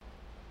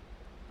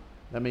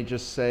Let me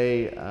just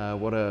say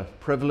what a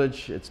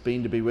privilege it's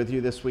been to be with you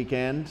this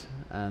weekend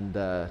and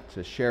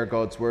to share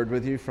God's Word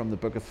with you from the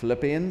book of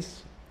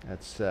Philippians.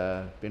 It's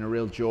been a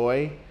real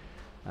joy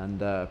and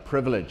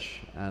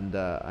privilege, and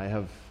I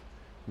have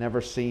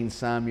never seen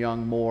Sam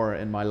Young more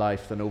in my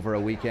life than over a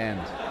weekend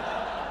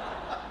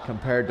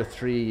compared to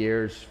 4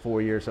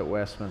 years at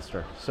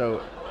Westminster.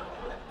 So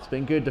it's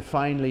been good to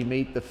finally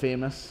meet the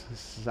famous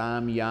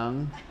Sam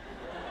Young.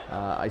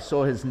 I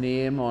saw his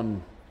name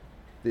on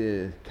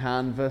the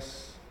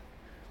canvas,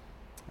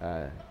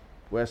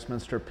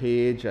 Westminster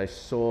page. I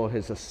saw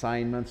his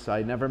assignments.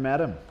 I never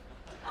met him,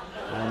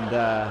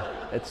 and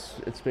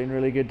it's been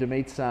really good to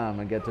meet Sam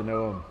and get to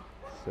know him.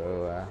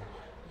 So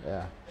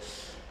yeah,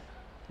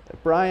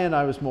 Brian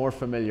I was more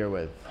familiar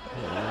with.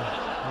 You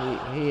know.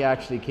 He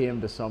actually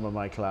came to some of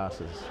my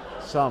classes.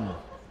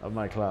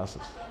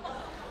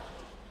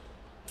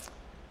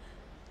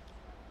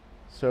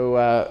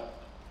 So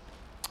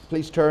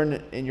please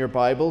turn in your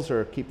Bibles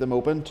or keep them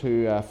open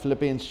to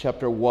Philippians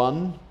chapter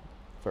 1,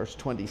 verse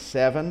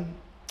 27,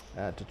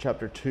 to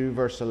chapter 2,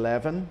 verse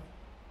 11.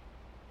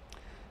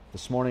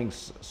 This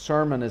morning's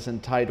sermon is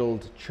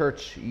entitled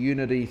Church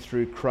Unity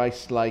Through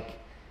Christ-like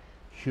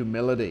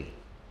Humility.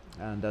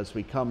 And as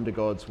we come to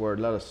God's Word,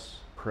 let us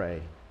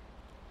pray.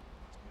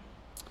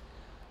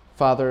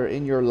 Father,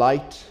 in your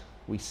light,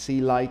 we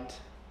see light.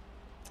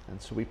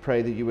 And so we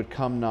pray that you would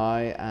come now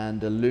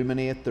and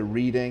illuminate the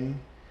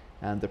reading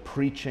and the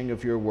preaching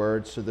of your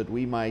word so that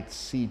we might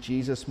see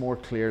Jesus more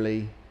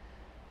clearly,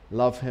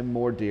 love him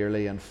more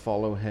dearly, and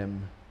follow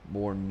him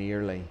more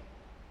nearly.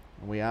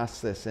 And we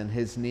ask this in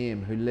his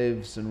name, who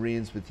lives and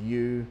reigns with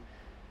you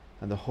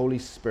and the Holy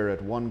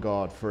Spirit, one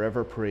God,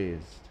 forever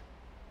praised.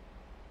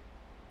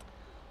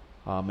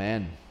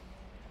 Amen.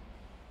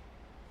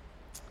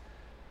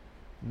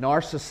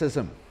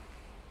 Narcissism,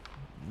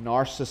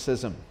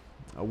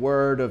 a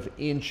word of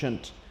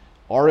ancient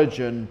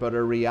origin, but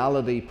a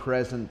reality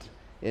present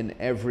in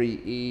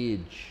every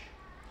age.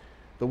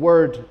 The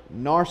word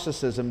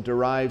narcissism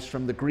derives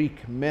from the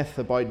Greek myth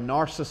about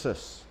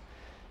Narcissus,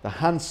 the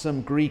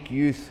handsome Greek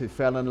youth who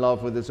fell in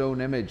love with his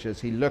own image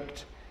as he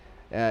looked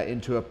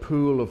into a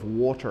pool of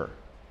water.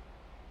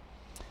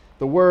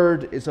 The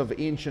word is of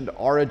ancient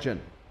origin,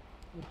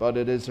 but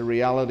it is a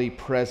reality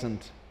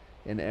present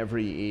in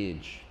every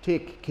age.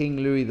 Take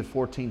King Louis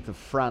XIV of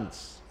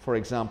France, for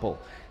example.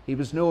 He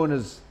was known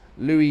as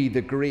Louis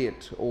the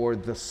Great, or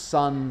the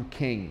Sun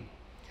King.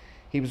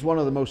 He was one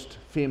of the most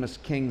famous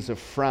kings of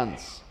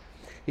France.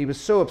 He was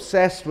so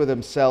obsessed with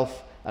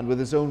himself and with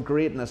his own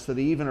greatness that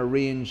he even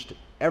arranged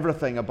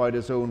everything about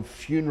his own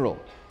funeral.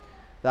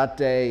 That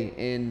day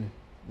in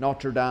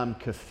Notre Dame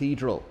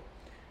Cathedral,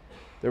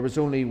 there was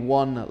only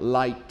one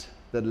light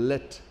that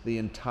lit the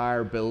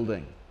entire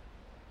building.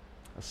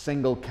 A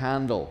single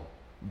candle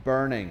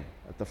burning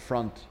at the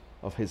front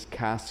of his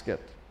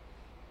casket.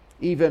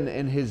 Even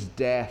in his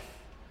death,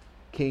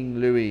 King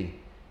Louis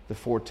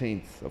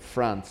XIV of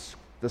France,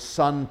 the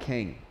Sun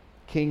King,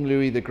 King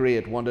Louis the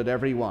Great, wanted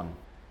everyone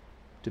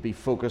to be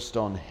focused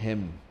on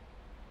him.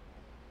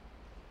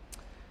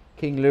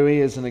 King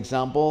Louis is an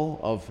example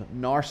of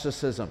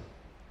narcissism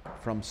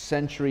from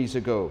centuries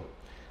ago.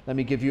 Let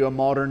me give you a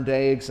modern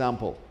day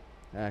example.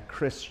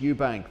 Chris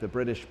Eubank, the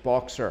British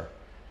boxer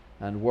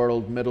and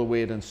world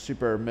middleweight and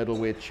super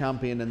middleweight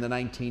champion in the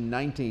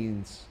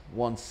 1990s,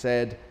 once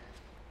said,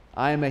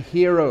 "I am a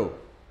hero."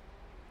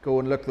 Go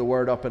and look the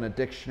word up in a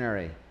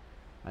dictionary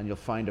and you'll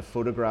find a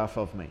photograph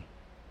of me.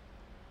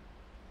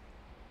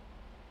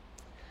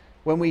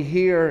 When we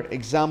hear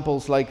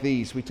examples like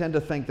these, we tend to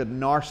think that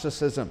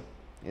narcissism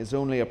is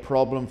only a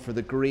problem for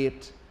the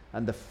great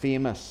and the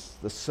famous,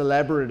 the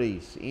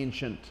celebrities,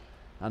 ancient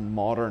and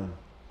modern.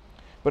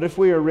 But if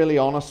we are really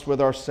honest with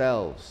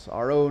ourselves,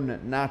 our own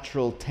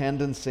natural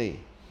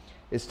tendency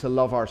is to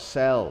love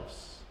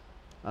ourselves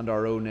and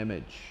our own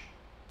image,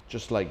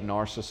 just like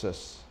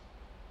Narcissus.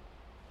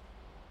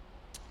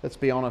 Let's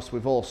be honest,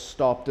 we've all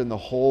stopped in the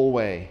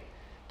hallway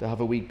to have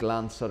a wee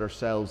glance at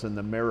ourselves in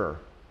the mirror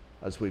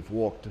as we've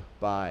walked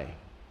by.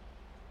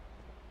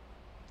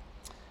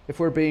 If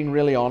we're being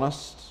really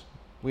honest,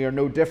 we are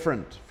no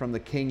different from the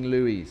King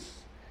Louis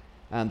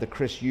and the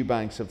Chris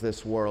Eubanks of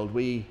this world.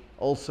 We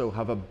also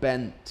have a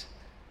bent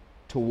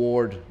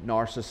toward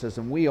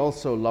narcissism. We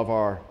also love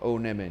our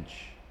own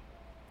image.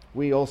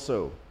 We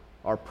also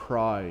are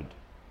proud.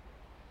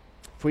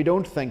 If we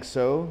don't think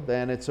so,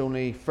 then it's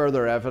only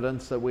further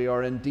evidence that we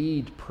are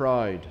indeed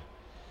proud.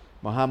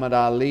 Muhammad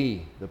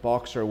Ali, the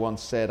boxer,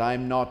 once said,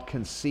 "I'm not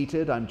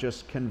conceited, I'm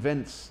just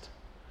convinced."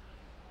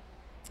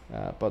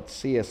 But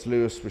C.S.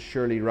 Lewis was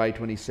surely right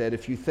when he said,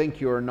 "If you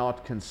think you are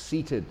not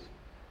conceited,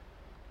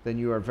 then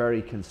you are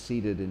very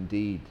conceited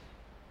indeed."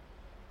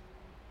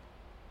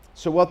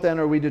 So what then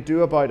are we to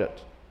do about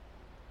it?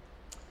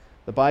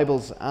 The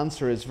Bible's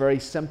answer is very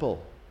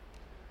simple.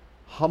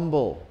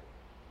 Humble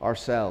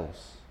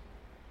ourselves.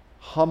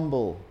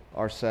 Humble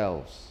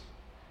ourselves.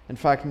 In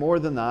fact, more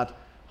than that,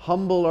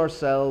 humble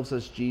ourselves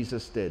as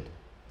Jesus did.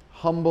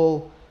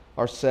 Humble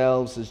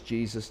ourselves as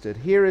Jesus did.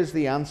 Here is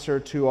the answer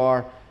to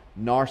our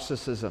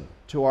narcissism,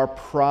 to our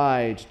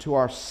pride, to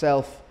our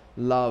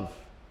self-love.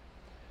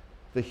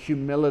 The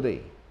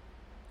humility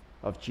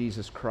of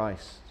Jesus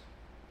Christ.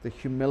 The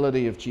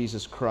humility of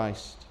Jesus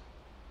Christ.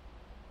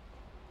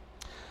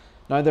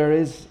 Now there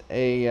is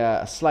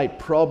a slight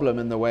problem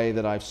in the way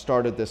that I've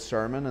started this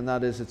sermon, and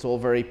that is it's all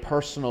very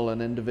personal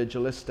and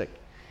individualistic.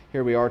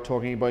 Here we are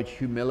talking about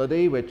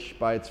humility, which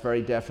by its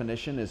very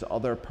definition is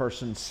other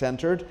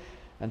person-centered,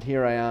 and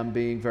here I am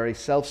being very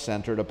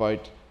self-centered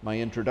about my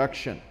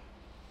introduction,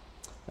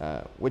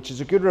 which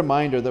is a good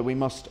reminder that we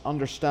must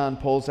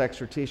understand Paul's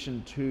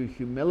exhortation to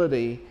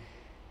humility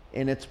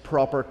in its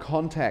proper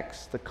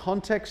context. The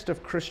context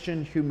of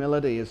Christian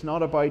humility is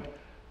not about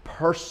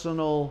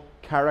personal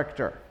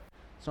character.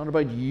 It's not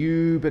about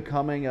you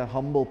becoming a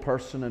humble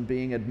person and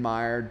being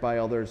admired by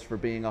others for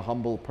being a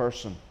humble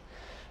person.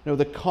 No,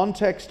 the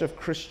context of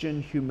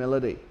Christian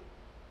humility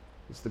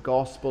is the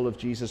gospel of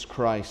Jesus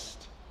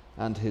Christ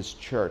and his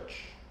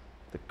church.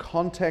 The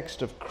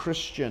context of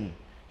Christian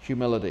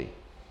humility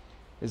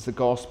is the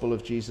gospel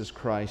of Jesus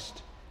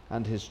Christ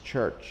and his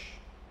church.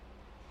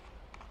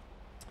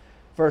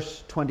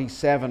 Verse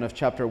 27 of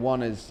chapter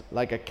 1 is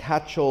like a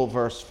catch-all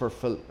verse for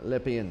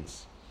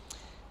Philippians.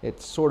 It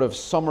sort of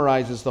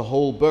summarizes the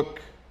whole book.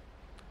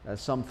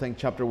 As some think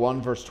chapter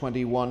 1 verse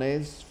 21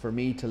 is, for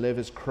me to live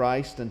is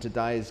Christ and to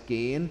die is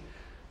gain.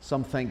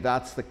 Some think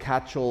that's the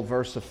catch-all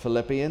verse of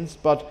Philippians.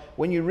 But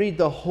when you read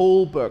the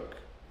whole book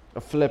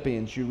of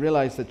Philippians, you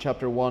realize that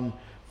chapter 1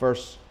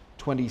 verse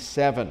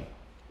 27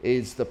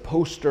 is the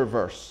poster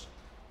verse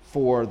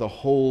for the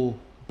whole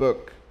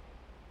book.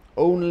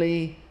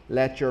 Only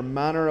let your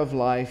manner of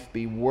life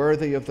be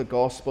worthy of the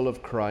gospel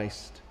of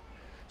Christ,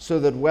 so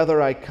that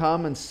whether I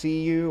come and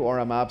see you or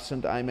am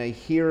absent, I may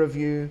hear of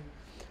you,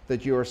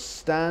 that you are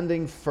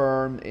standing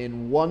firm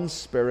in one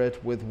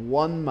spirit, with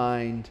one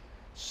mind,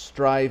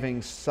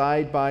 striving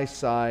side by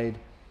side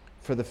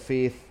for the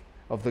faith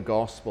of the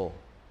gospel.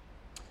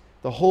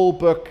 The whole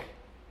book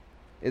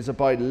is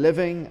about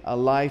living a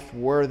life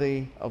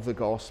worthy of the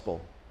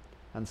gospel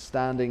and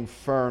standing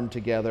firm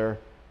together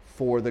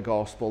for the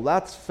gospel.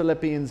 That's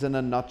Philippians in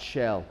a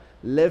nutshell.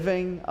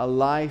 Living a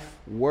life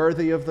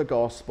worthy of the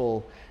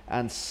gospel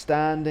and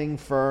standing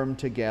firm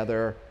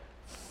together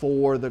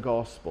for the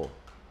gospel.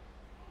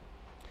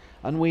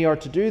 And we are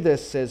to do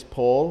this, says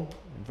Paul,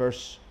 in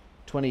verse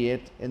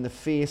 28, in the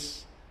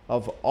face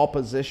of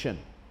opposition,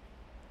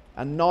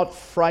 and not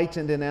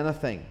frightened in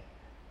anything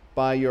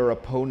by your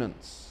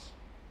opponents.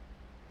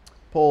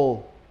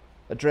 Paul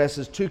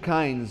addresses two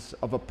kinds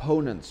of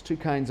opponents, two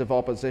kinds of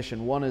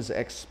opposition. One is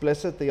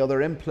explicit, the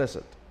other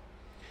implicit.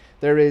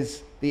 There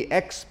is the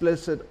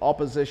explicit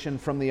opposition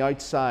from the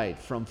outside,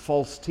 from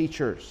false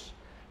teachers,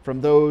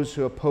 from those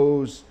who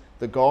oppose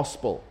the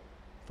gospel.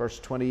 Verse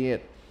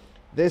 28.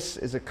 This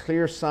is a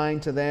clear sign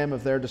to them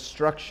of their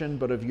destruction,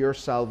 but of your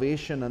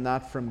salvation, and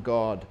that from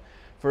God.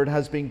 For it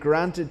has been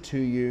granted to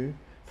you,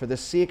 for the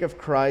sake of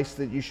Christ,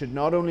 that you should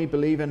not only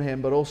believe in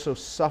him, but also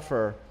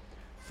suffer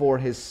for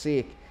his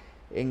sake,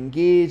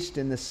 engaged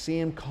in the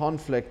same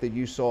conflict that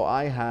you saw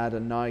I had,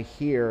 and now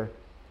hear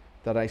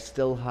that I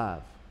still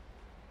have.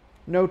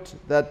 Note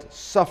that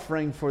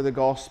suffering for the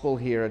gospel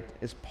here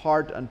is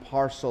part and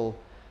parcel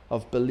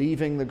of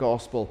believing the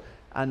gospel.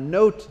 And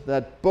note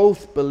that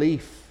both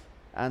belief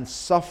and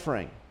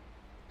suffering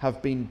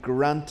have been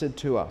granted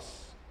to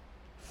us.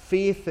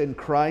 Faith in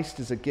Christ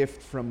is a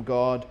gift from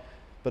God.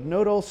 But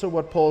note also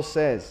what Paul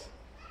says.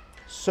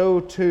 So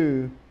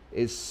too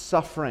is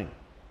suffering.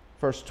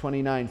 Verse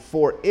 29,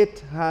 for it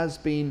has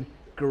been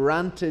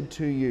granted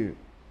to you.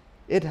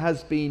 It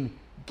has been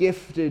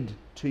gifted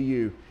to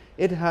you.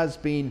 It has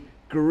been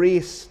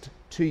graced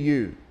to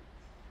you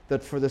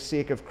that for the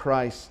sake of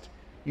Christ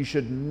you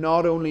should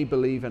not only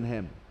believe in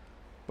him,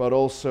 but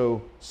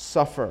also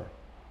suffer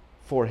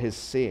for his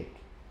sake.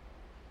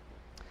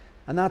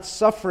 And that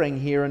suffering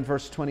here in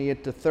verse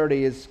 28 to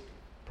 30 is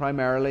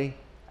primarily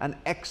an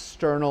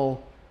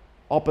external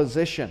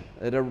opposition.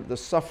 The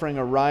suffering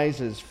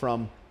arises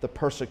from the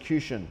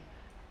persecution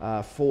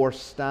for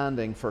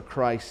standing for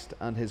Christ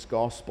and his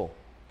gospel.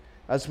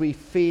 As we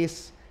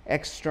face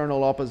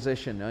external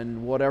opposition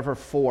in whatever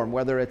form,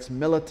 whether it's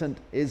militant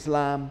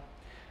Islam,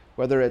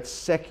 whether it's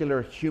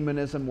secular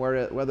humanism,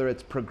 whether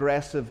it's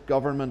progressive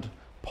government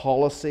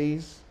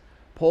policies,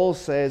 Paul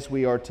says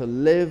we are to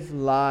live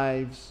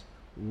lives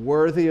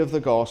worthy of the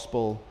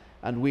gospel,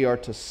 and we are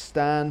to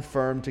stand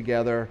firm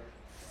together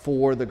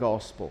for the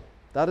gospel.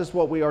 That is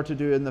what we are to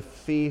do in the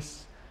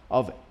face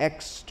of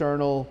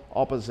external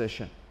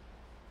opposition.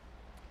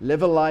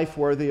 Live a life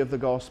worthy of the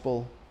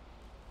gospel.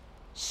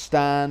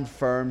 Stand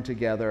firm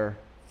together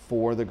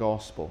for the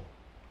gospel.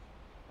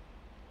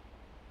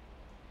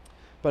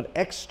 But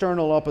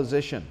external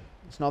opposition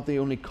is not the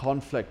only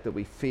conflict that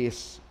we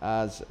face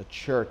as a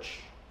church.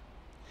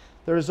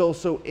 There is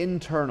also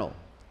internal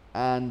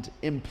and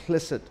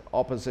implicit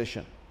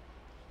opposition.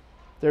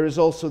 There is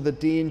also the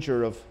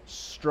danger of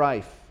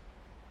strife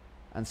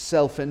and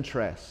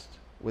self-interest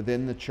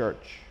within the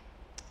church.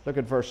 Look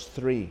at verse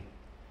 3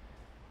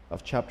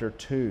 of chapter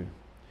 2.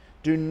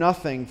 Do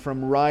nothing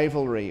from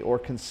rivalry or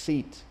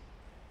conceit,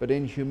 but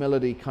in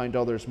humility count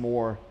others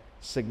more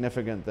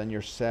significant than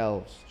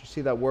yourselves. Do you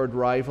see that word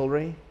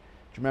rivalry? Do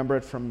you remember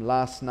it from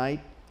last night,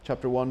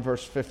 chapter 1,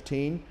 verse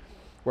 15,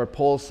 where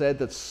Paul said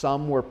that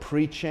some were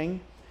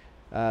preaching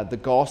the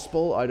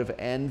gospel out of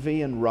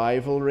envy and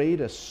rivalry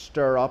to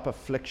stir up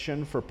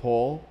affliction for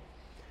Paul.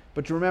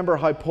 But you remember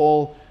how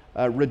Paul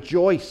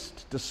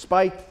rejoiced,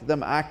 despite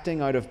them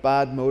acting out of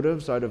bad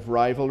motives, out of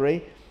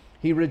rivalry.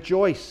 He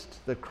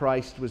rejoiced that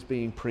Christ was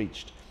being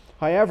preached.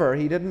 However,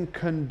 he didn't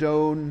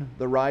condone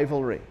the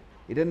rivalry.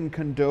 He didn't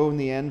condone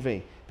the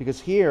envy.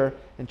 Because here,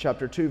 in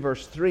chapter 2,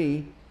 verse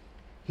 3,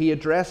 he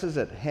addresses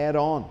it head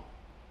on.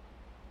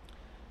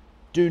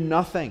 Do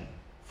nothing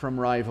from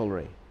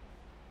rivalry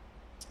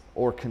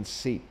or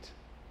conceit.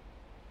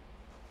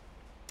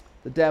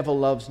 The devil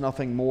loves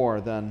nothing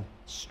more than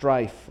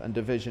strife and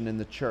division in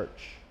the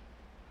church.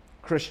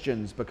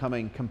 Christians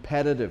becoming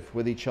competitive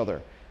with each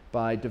other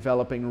by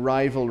developing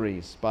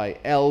rivalries, by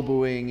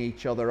elbowing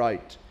each other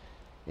out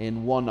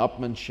in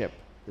one-upmanship.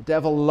 The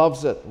devil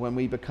loves it when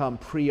we become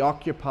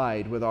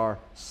preoccupied with our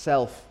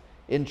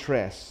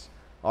self-interests,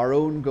 our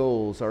own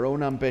goals, our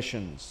own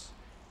ambitions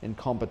in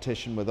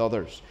competition with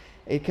others.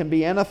 It can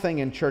be anything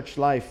in church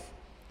life,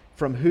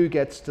 from who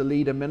gets to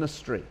lead a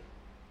ministry,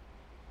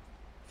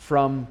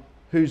 from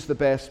who's the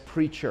best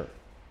preacher,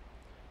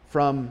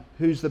 from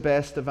who's the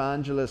best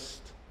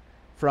evangelist,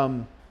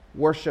 from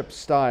worship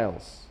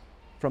styles,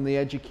 from the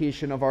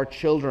education of our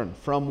children,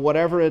 from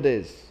whatever it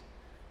is.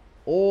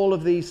 All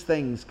of these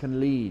things can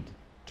lead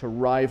to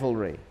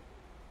rivalry.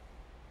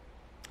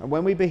 And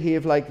when we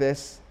behave like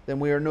this, then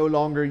we are no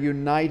longer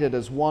united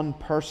as one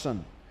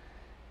person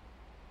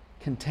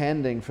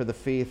contending for the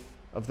faith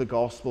of the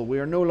gospel. We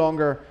are no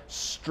longer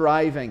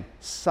striving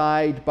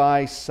side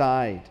by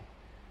side.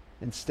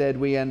 Instead,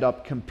 we end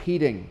up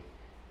competing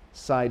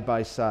side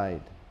by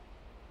side.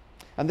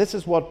 And this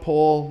is what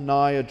Paul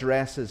now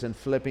addresses in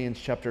Philippians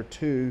chapter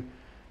 2,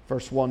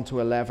 verse 1 to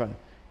 11.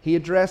 He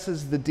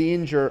addresses the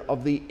danger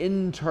of the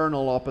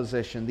internal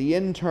opposition, the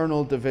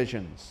internal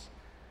divisions,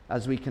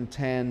 as we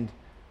contend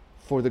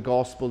for the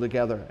gospel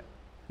together.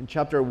 In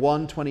chapter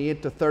 1,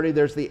 28 to 30,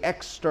 there's the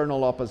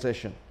external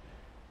opposition.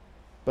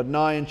 But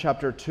now in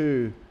chapter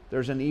 2,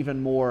 there's an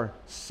even more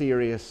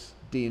serious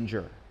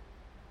danger.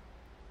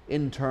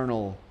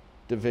 Internal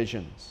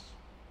divisions.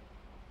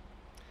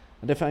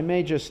 And if I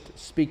may just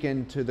speak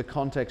into the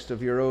context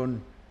of your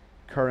own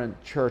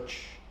current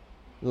church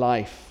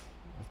life.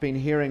 I've been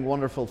hearing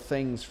wonderful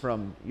things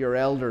from your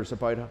elders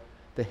about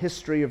the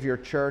history of your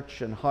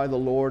church and how the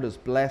Lord has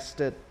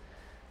blessed it,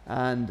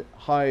 and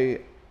how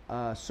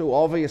so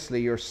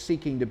obviously you're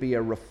seeking to be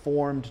a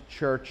reformed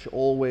church,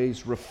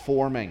 always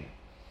reforming.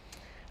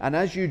 And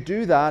as you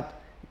do that,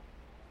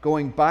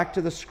 going back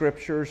to the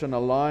scriptures and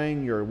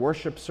allowing your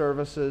worship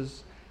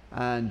services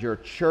and your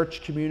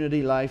church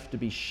community life to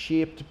be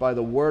shaped by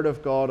the Word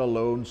of God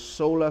alone,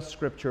 sola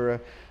scriptura,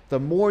 the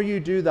more you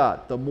do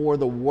that, the more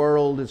the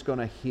world is going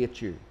to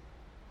hate you.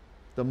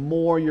 The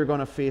more you're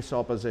going to face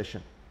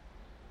opposition.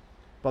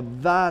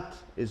 But that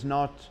is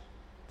not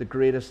the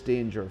greatest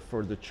danger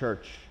for the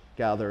church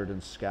gathered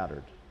and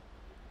scattered.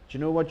 Do you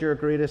know what your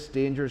greatest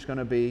danger is going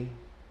to be?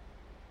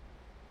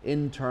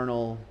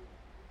 Internal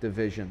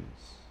divisions.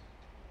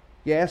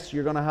 Yes,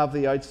 you're going to have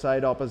the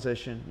outside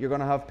opposition. You're going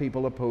to have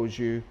people oppose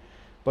you.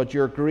 But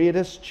your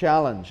greatest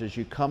challenge as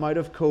you come out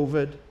of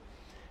COVID,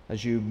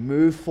 as you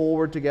move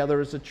forward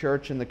together as a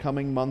church in the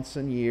coming months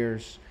and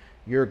years,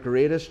 your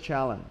greatest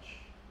challenge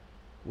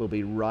will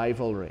be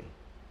rivalry,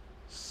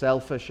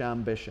 selfish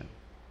ambition.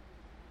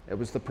 It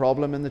was the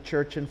problem in the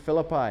church in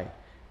Philippi.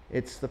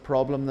 It's the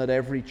problem that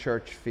every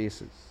church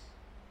faces.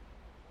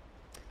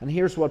 And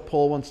here's what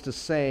Paul wants to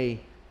say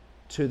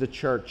to the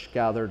church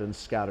gathered and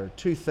scattered.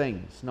 Two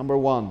things. Number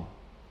one,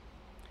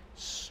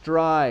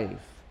 strive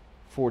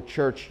for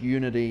church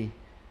unity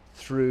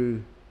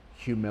through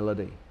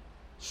humility.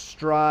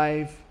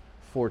 Strive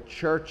for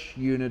church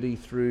unity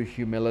through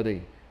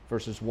humility.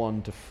 Verses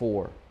 1 to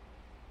 4.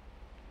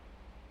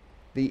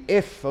 The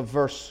if of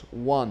verse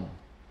 1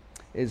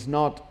 is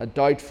not a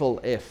doubtful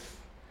if,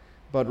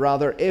 but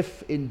rather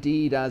if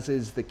indeed as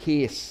is the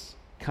case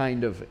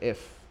kind of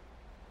if.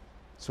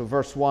 So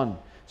verse 1.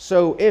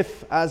 So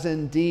if as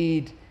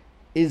indeed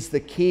is the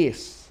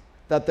case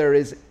that there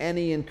is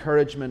any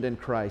encouragement in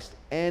Christ,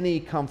 any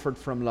comfort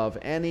from love,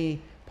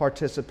 any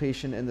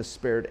participation in the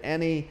Spirit,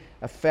 any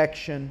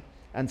affection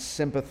and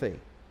sympathy.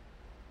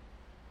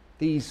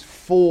 These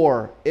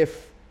four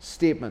if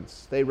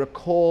statements, they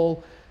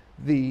recall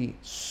the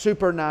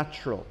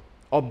supernatural,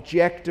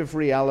 objective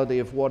reality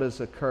of what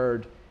has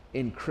occurred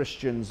in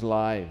Christians'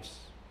 lives.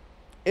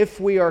 If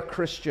we are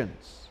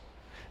Christians,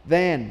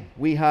 then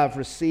we have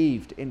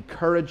received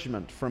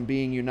encouragement from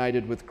being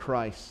united with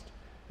Christ,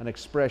 an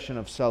expression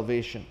of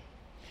salvation.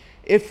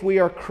 If we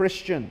are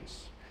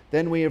Christians,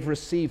 then we have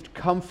received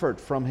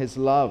comfort from His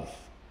love,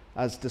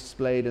 as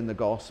displayed in the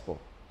gospel.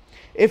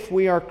 If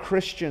we are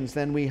Christians,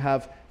 then we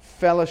have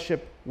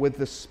fellowship with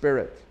the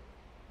Spirit,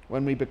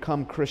 when we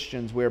become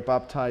Christians, we are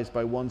baptized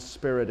by one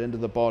Spirit into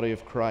the body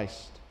of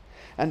Christ.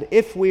 And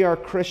if we are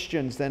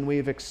Christians, then we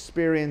have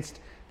experienced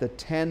the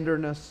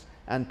tenderness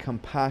and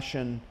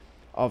compassion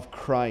of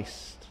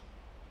Christ.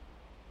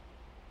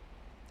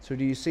 So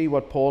do you see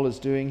what Paul is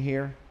doing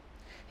here?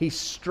 He's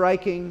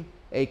striking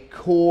a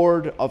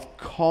chord of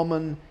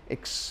common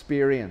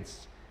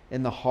experience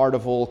in the heart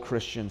of all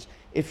Christians.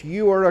 If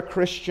you are a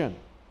Christian,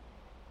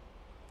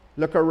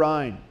 look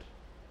around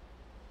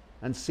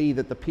and see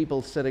that the people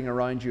sitting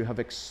around you have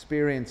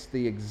experienced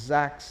the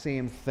exact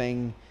same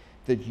thing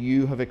that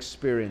you have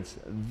experienced.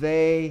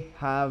 They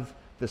have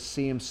the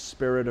same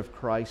Spirit of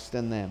Christ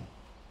in them.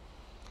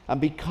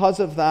 And because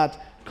of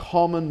that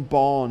common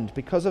bond,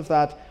 because of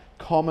that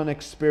common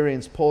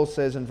experience, Paul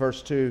says in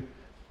verse 2,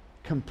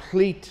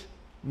 complete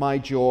my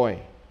joy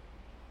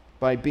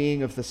by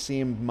being of the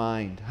same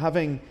mind,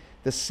 having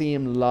the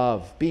same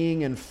love,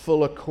 being in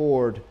full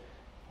accord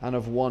and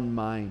of one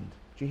mind.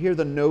 Do you hear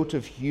the note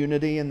of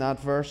unity in that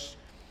verse?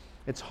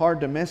 It's hard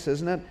to miss,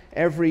 isn't it?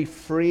 Every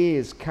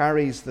phrase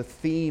carries the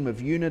theme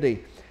of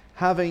unity,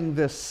 having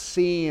the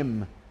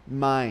same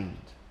mind.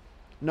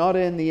 Not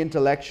in the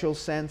intellectual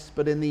sense,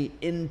 but in the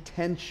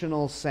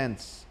intentional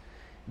sense.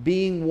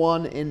 Being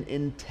one in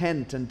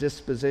intent and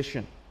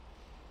disposition.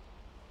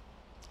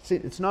 See,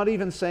 it's not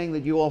even saying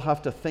that you all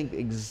have to think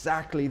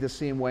exactly the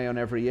same way on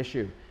every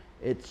issue.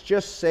 It's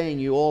just saying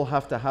you all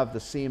have to have the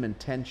same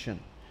intention,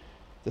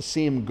 the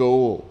same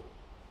goal.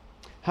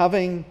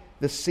 Having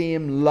the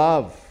same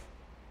love.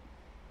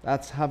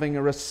 That's having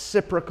a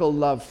reciprocal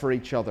love for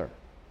each other.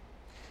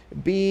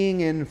 Being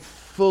in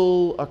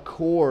full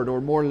accord, or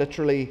more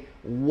literally,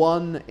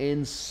 one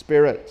in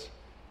spirit.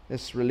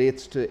 This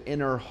relates to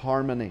inner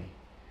harmony.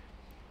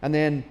 And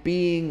then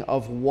being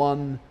of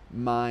one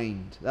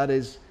mind. That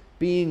is,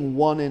 being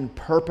one in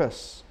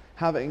purpose,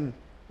 having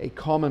a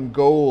common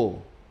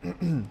goal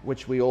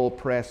which we all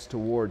press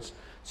towards.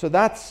 So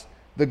that's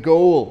the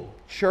goal,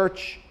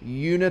 church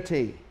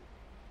unity,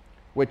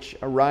 which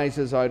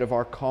arises out of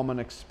our common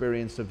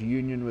experience of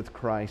union with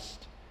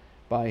Christ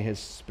by His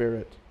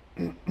Spirit.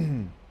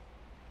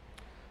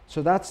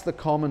 So that's the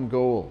common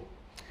goal.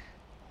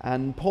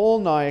 And Paul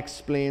now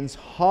explains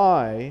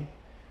how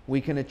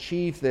we can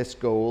achieve this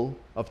goal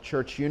of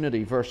church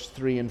unity, verse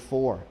 3 and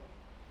 4.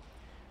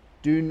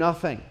 Do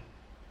nothing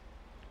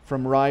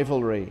from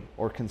rivalry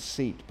or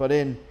conceit, but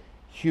in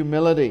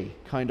humility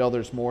count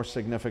others more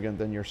significant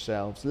than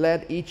yourselves.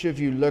 Let each of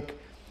you look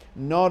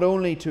not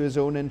only to his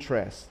own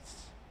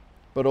interests,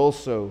 but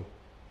also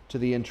to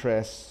the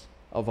interests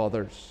of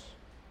others.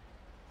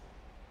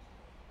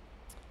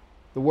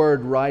 The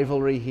word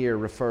rivalry here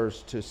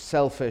refers to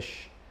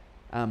selfish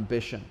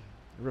ambition.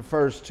 It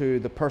refers to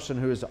the person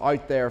who is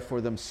out there for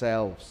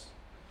themselves.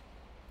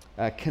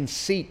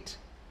 Conceit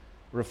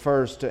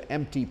refers to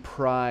empty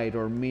pride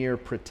or mere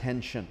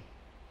pretension.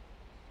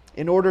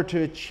 In order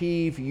to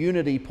achieve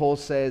unity, Paul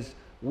says,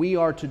 we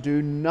are to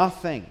do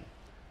nothing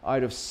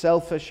out of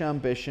selfish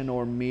ambition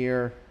or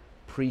mere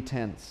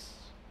pretense.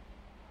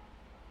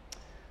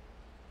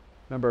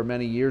 Remember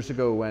many years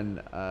ago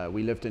when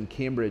we lived in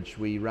Cambridge,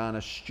 we ran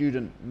a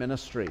student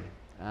ministry,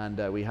 and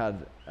we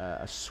had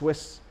a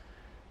Swiss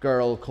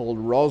girl called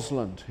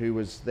Rosalind who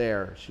was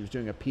there. She was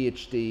doing a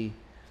PhD.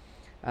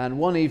 And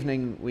one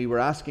evening we were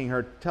asking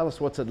her, tell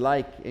us what's it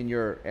like in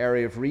your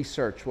area of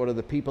research. What are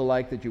the people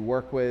like that you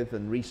work with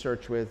and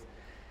research with?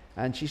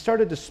 And she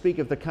started to speak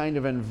of the kind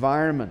of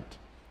environment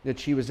that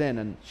she was in.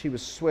 And she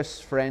was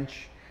Swiss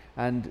French.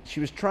 And she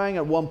was trying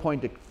at one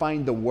point to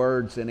find the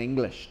words in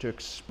English to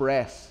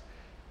express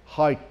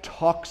how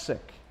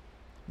toxic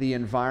the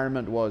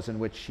environment was in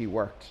which she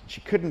worked.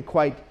 She couldn't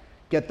quite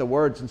get the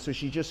words, and so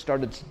she just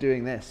started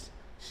doing this.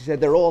 She said,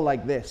 they're all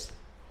like this.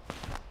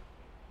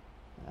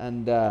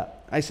 And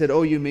I said,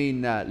 oh, you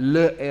mean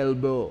le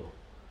elbow.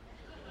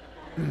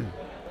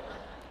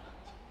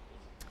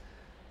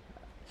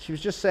 She was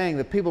just saying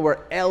that people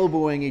were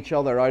elbowing each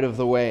other out of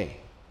the way.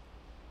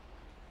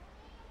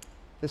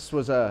 This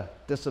was a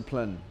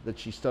discipline that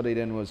she studied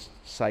in, was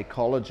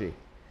psychology.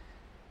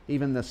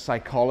 Even the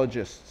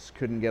psychologists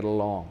couldn't get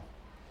along.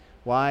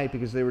 Why?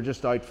 Because they were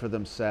just out for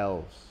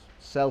themselves.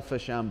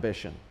 Selfish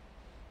ambition,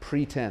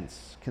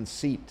 pretense,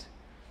 conceit.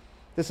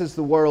 This is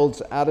the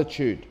world's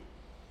attitude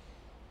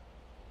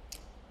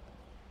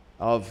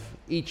of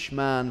each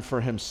man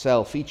for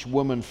himself, each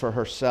woman for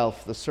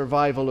herself, the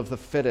survival of the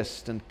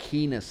fittest and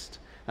keenest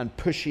and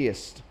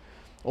pushiest,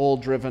 all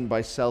driven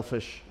by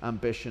selfish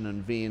ambition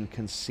and vain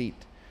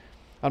conceit.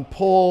 And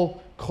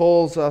Paul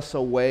calls us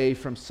away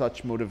from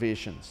such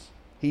motivations.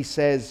 He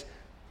says,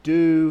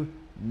 do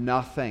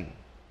nothing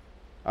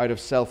out of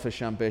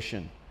selfish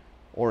ambition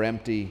or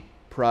empty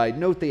pride.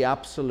 Note the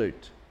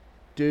absolute.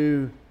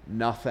 Do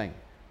nothing.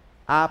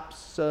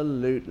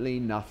 Absolutely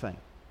nothing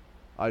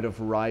out of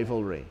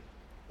rivalry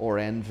or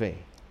envy.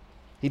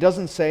 He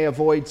doesn't say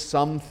avoid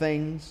some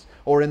things,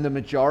 or in the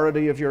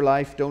majority of your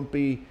life don't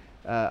be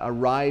a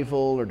rival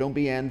or don't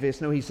be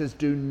envious. No, he says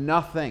do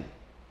nothing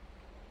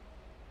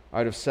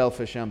out of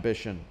selfish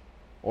ambition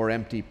or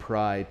empty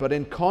pride. But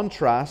in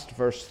contrast,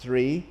 verse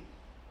 3,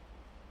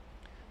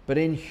 But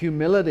in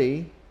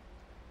humility,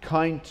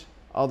 count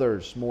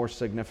others more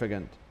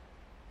significant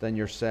than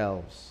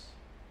yourselves.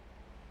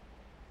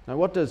 Now,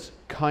 what does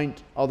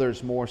count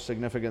others more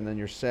significant than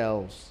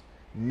yourselves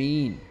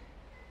mean?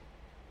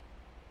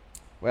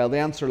 Well, the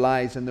answer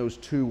lies in those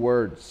two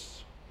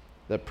words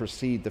that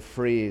precede the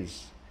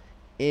phrase,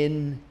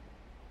 in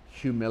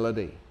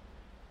humility.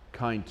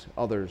 Count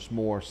others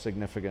more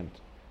significant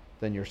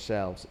than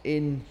yourselves.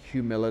 In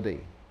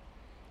humility.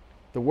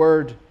 The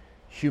word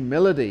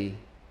humility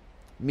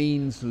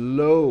means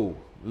low,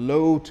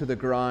 low to the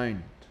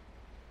ground.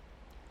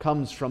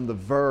 Comes from the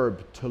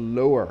verb to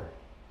lower.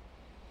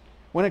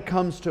 When it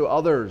comes to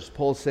others,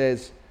 Paul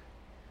says,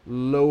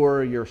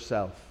 lower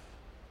yourself.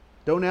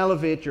 Don't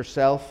elevate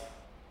yourself,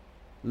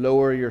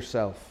 lower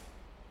yourself.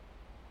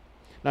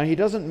 Now, he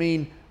doesn't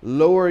mean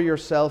lower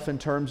yourself in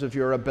terms of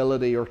your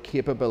ability or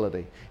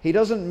capability. He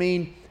doesn't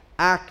mean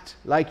act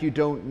like you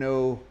don't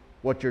know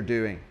what you're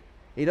doing.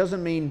 He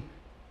doesn't mean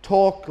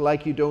talk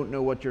like you don't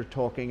know what you're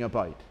talking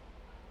about,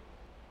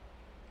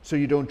 so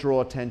you don't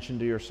draw attention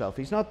to yourself.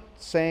 He's not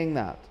saying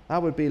that.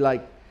 That would be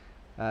like,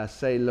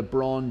 say,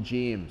 LeBron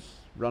James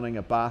running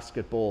a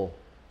basketball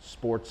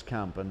sports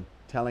camp and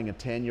telling a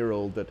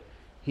 10-year-old that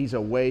he's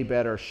a way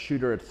better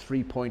shooter at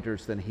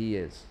three-pointers than he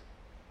is.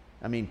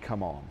 I mean,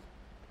 come on.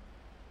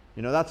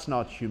 You know, that's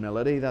not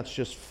humility. That's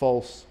just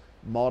false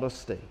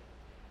modesty.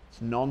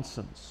 It's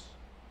nonsense.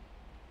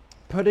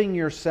 Putting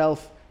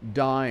yourself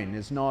down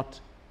is not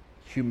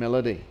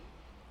humility.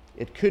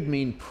 It could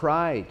mean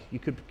pride. You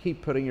could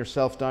keep putting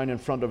yourself down in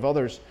front of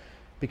others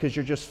because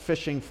you're just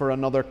fishing for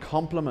another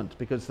compliment,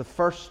 because the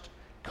first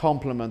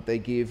compliment they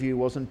gave you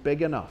wasn't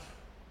big enough.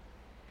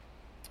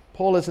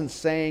 Paul isn't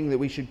saying that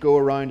we should go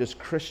around as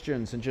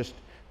Christians and just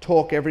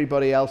talk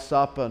everybody else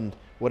up and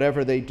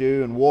whatever they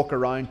do and walk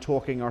around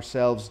talking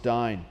ourselves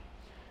down.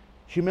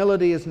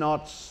 Humility is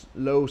not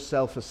low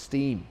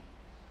self-esteem.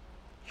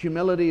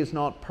 Humility is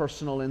not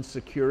personal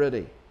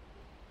insecurity.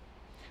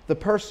 The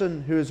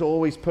person who is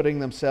always putting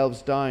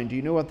themselves down, do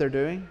you know what they're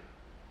doing?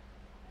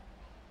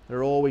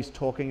 They're always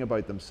talking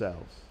about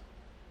themselves.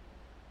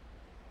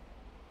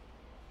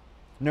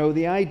 No,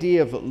 the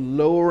idea of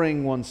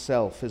lowering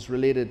oneself is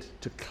related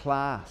to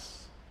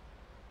class,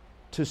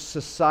 to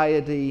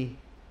society,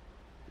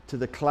 to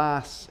the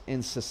class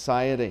in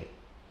society.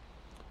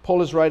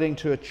 Paul is writing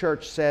to a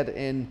church set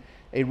in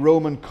a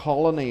Roman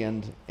colony,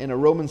 and in a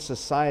Roman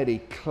society,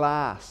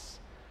 class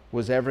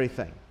was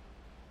everything.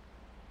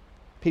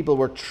 People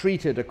were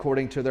treated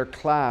according to their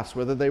class,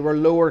 whether they were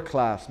lower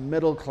class,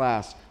 middle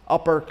class,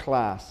 upper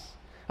class.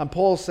 And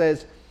Paul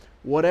says,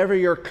 whatever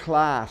your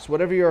class,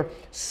 whatever your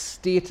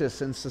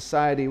status in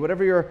society,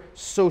 whatever your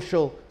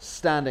social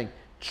standing,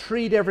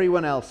 treat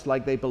everyone else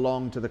like they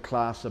belong to the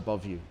class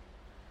above you.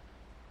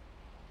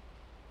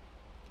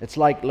 It's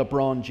like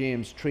LeBron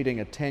James treating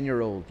a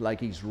 10-year-old like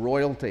he's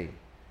royalty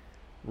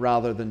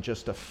rather than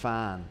just a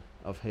fan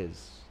of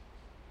his.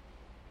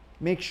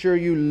 Make sure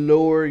you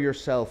lower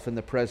yourself in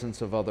the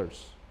presence of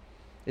others.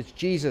 It's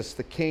Jesus,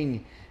 the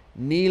King,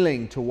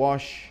 kneeling to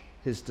wash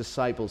his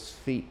disciples'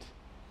 feet,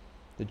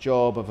 the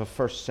job of a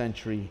first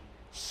century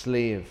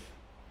slave.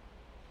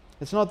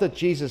 It's not that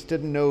Jesus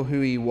didn't know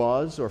who he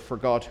was or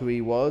forgot who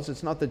he was.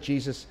 It's not that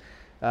Jesus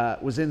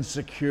was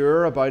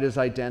insecure about his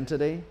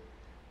identity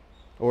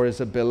or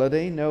his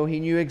ability. No, he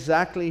knew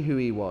exactly who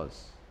he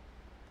was,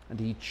 and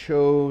he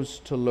chose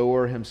to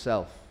lower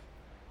himself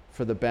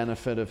for the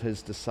benefit of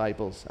his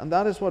disciples. And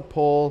that is what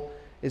Paul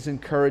is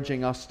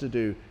encouraging us to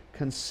do.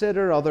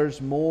 Consider others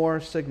more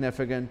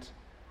significant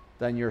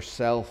than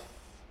yourself.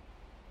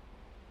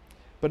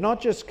 But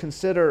not just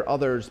consider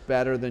others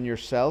better than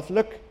yourself.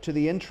 Look to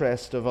the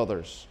interest of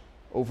others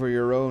over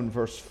your own.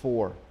 Verse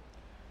 4.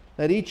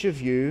 Let each of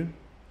you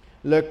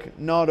look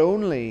not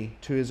only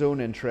to his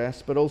own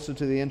interests, but also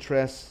to the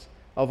interests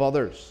of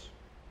others.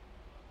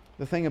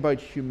 The thing about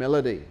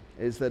humility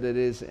is that it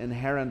is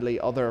inherently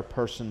other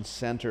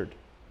person-centered.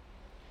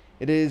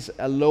 It is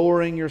a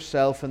lowering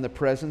yourself in the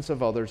presence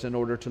of others in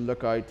order to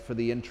look out for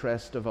the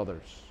interest of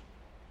others.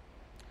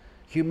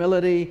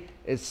 Humility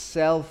is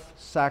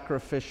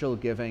self-sacrificial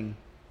giving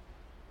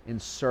in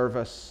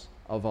service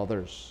of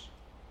others.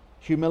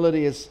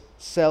 Humility is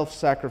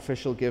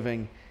self-sacrificial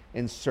giving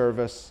in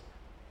service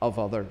of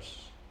others.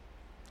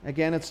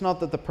 Again, it's not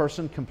that the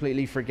person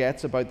completely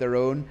forgets about their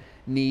own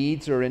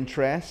needs or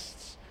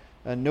interests.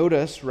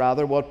 Notice,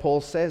 rather, what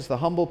Paul says. The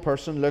humble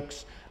person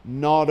looks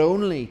not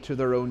only to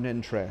their own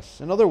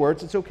interests. In other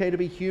words, it's okay to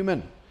be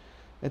human.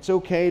 It's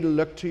okay to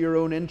look to your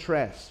own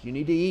interests. You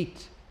need to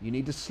eat. You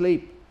need to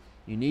sleep.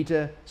 You need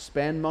to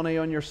spend money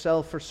on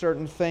yourself for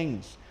certain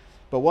things.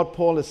 But what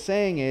Paul is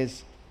saying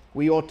is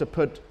we ought to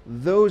put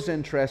those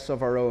interests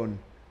of our own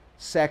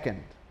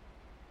second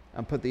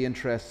and put the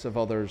interests of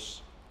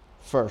others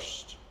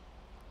first.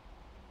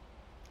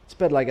 It's a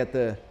bit like at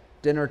the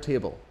dinner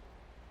table.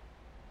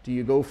 Do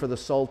you go for the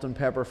salt and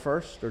pepper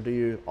first, or do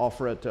you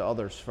offer it to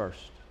others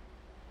first?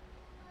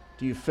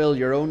 Do you fill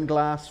your own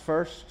glass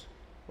first,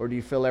 or do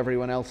you fill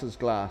everyone else's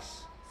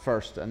glass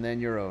first and then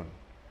your own?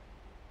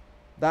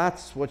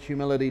 That's what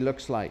humility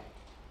looks like.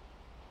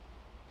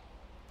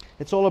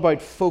 It's all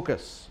about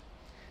focus.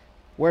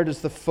 Where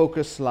does the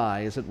focus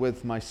lie? Is it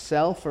with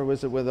myself or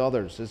is it with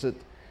others?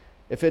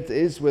 If it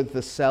is with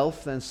the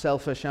self, then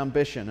selfish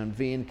ambition and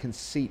vain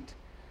conceit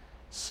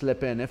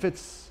slip in. If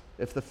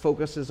the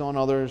focus is on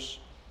others,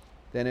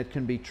 then it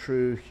can be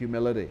true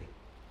humility.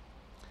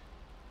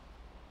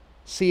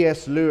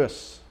 C.S.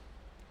 Lewis,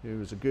 who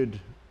was a good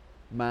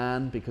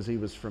man because he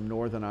was from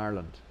Northern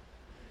Ireland,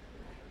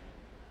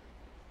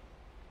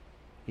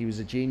 he was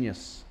a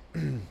genius.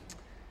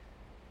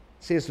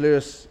 C.S.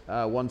 Lewis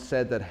once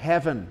said that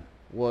heaven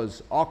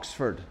was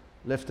Oxford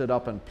lifted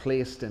up and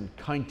placed in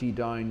County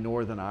Down,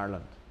 Northern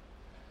Ireland.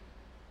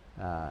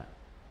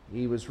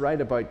 He was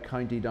right about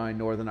County Down,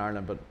 Northern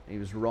Ireland, but he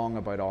was wrong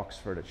about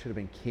Oxford. It should have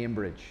been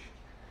Cambridge,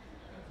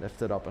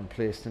 lifted up and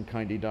placed in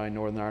County Down,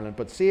 Northern Ireland.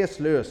 But C.S.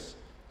 Lewis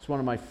is one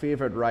of my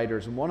favourite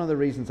writers, and one of the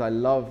things I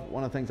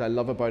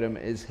love about him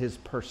is his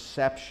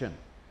perception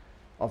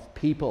of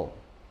people.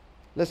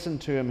 Listen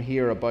to him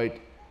here about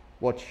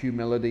what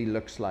humility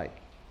looks like.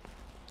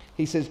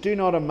 He says, "Do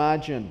not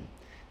imagine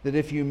that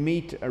if you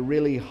meet a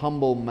really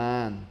humble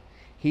man,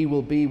 he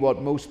will be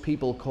what most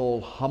people call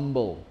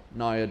humble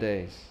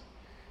nowadays.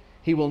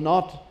 He will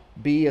not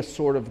be a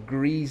sort of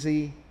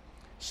greasy,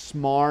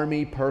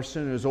 smarmy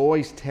person who's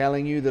always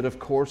telling you that of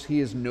course he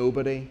is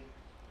nobody.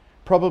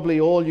 Probably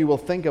all you will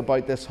think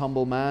about this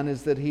humble man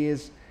is that he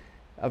is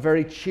a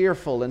very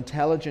cheerful,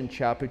 intelligent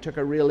chap who took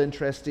a real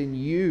interest in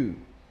you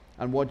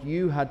and what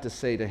you had to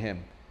say to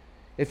him.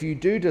 If you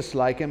do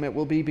dislike him, it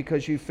will be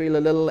because you feel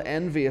a little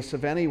envious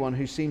of anyone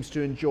who seems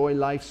to enjoy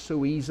life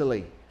so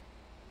easily.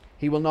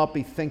 He will not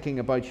be thinking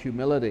about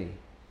humility.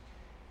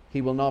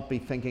 He will not be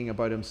thinking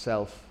about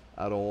himself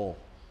at all."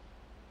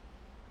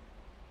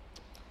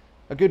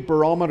 A good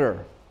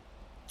barometer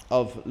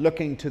of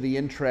looking to the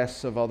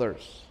interests of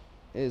others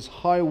is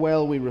how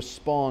well we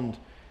respond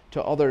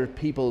to other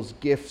people's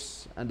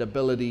gifts and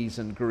abilities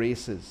and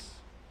graces.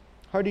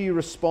 How do you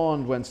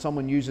respond when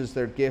someone uses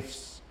their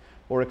gifts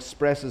or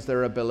expresses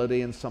their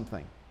ability in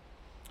something?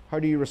 How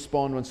do you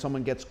respond when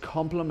someone gets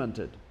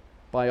complimented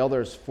by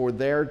others for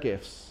their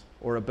gifts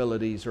or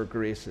abilities or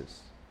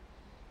graces?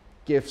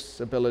 Gifts,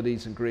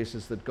 abilities, and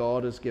graces that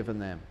God has given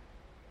them.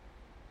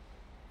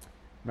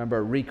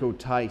 Remember, Rico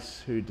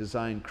Tice, who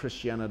designed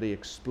Christianity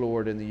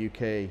Explored in the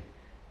UK,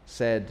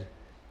 said,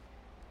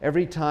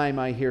 "Every time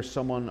I hear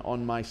someone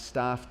on my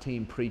staff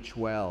team preach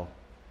well,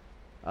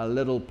 a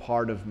little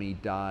part of me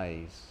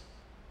dies."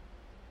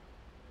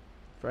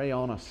 Very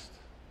honest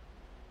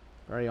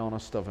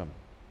of him.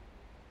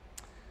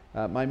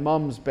 My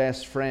mum's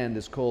best friend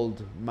is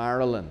called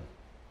Marilyn.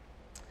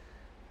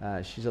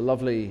 She's a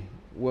lovely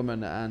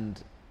woman,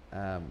 and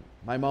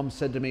my mum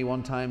said to me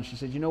one time, she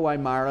said, "You know why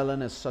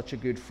Marilyn is such a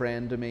good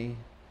friend to me?"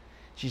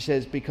 She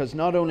says, "Because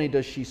not only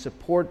does she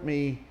support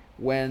me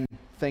when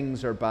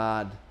things are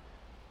bad,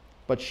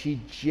 but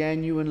she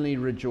genuinely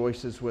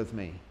rejoices with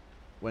me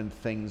when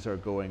things are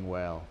going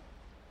well."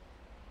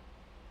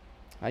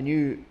 I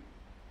knew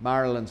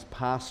Marilyn's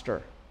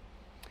pastor,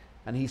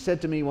 and he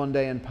said to me one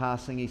day in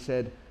passing, he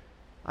said,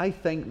 "I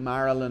think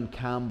Marilyn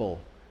Campbell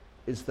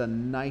is the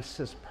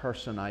nicest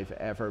person I've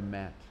ever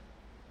met."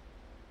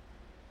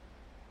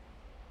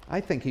 I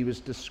think he was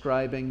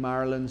describing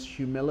Marilyn's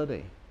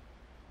humility.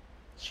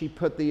 She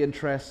put the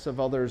interests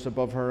of others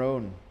above her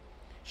own.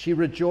 She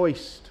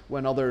rejoiced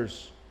when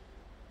others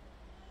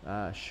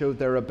showed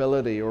their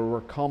ability or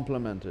were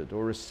complimented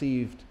or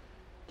received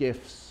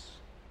gifts.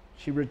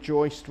 She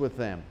rejoiced with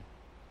them.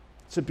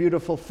 It's a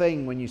beautiful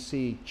thing when you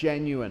see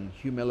genuine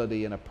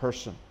humility in a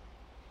person.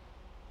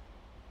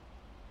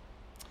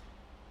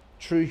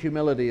 True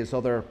humility is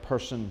other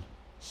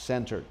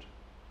person-centered.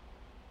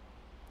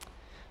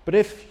 But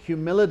if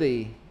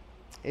humility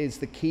is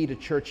the key to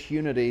church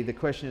unity, the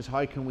question is,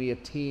 how can we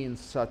attain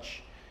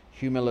such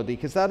humility?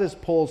 Because that is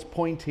Paul's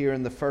point here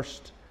in the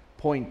first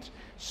point.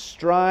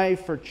 Strive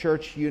for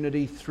church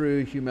unity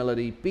through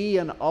humility. Be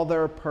an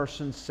other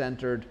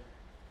person-centered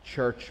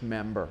church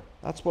member.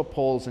 That's what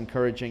Paul's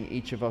encouraging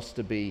each of us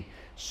to be.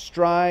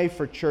 Strive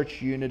for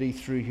church unity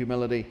through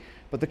humility.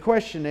 But the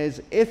question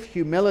is, if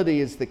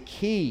humility is the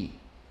key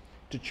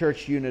to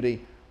church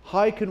unity,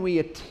 how can we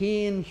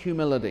attain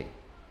humility?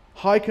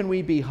 How can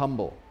we be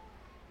humble?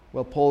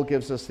 Well, Paul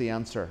gives us the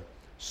answer.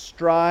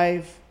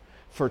 Strive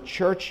for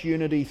church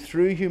unity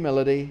through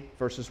humility,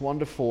 verses 1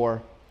 to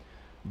 4,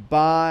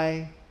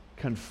 by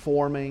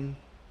conforming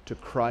to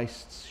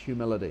Christ's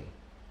humility.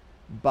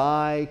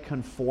 By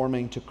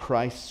conforming to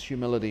Christ's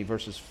humility,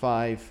 verses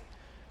 5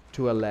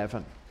 to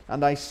 11.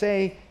 And I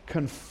say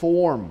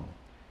conform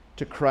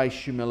to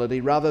Christ's humility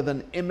rather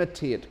than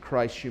imitate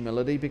Christ's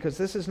humility, because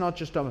this is not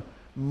just a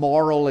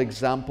moral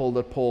example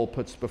that Paul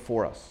puts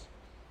before us.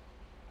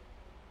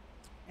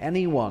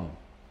 Anyone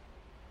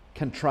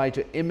can try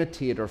to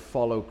imitate or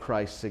follow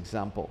Christ's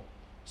example.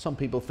 Some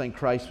people think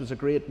Christ was a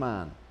great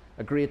man,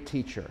 a great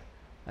teacher.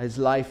 His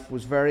life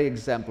was very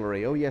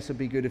exemplary. Oh yes, it'd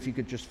be good if you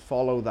could just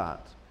follow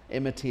that,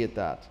 imitate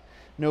that.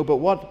 No, but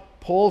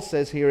what Paul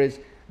says here is,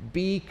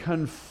 be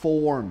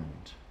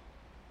conformed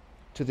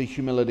to the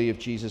humility of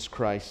Jesus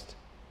Christ.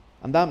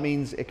 And that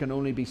means it can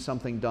only be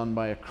something done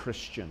by a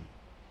Christian,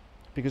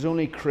 because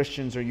only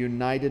Christians are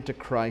united to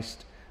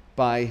Christ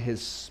by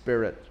his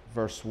Spirit,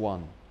 verse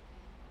 1.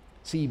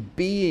 See,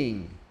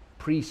 being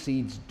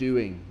precedes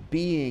doing.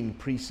 Being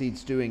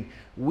precedes doing.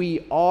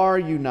 We are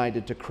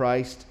united to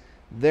Christ,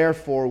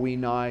 therefore we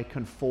now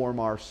conform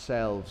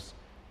ourselves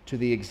to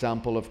the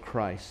example of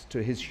Christ,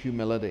 to his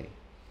humility.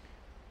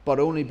 But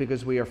only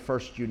because we are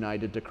first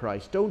united to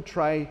Christ. Don't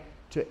try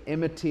to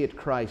imitate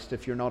Christ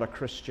if you're not a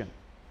Christian.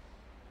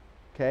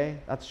 Okay?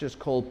 That's just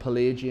called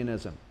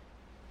Pelagianism.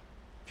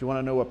 If you want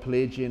to know what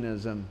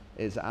Pelagianism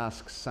is,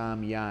 ask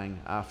Sam Yang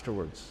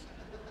afterwards.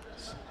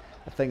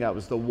 I think that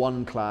was the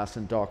one class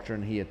in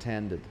doctrine he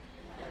attended.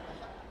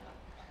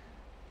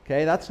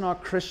 Okay, that's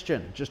not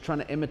Christian, just trying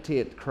to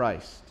imitate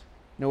Christ.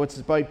 No, it's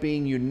about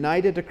being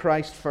united to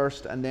Christ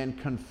first and then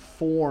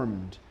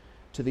conformed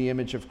to the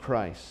image of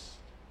Christ.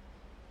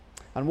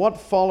 And what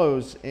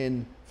follows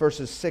in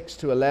verses 6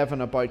 to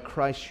 11 about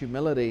Christ's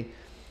humility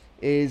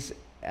is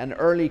an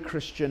early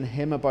Christian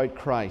hymn about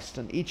Christ.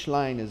 And each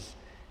line is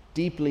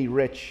deeply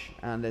rich,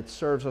 and it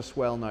serves us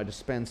well now to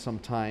spend some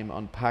time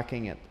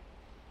unpacking it.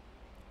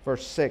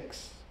 Verse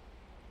 6,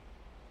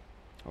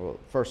 or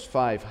verse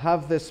 5,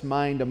 have this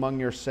mind among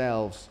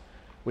yourselves,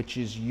 which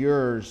is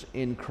yours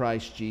in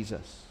Christ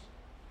Jesus,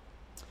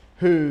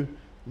 who,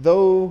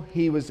 though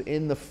he was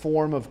in the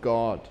form of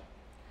God,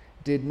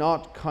 did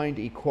not count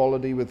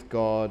equality with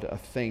God a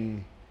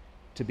thing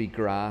to be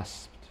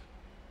grasped.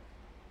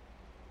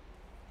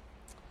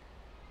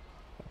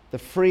 The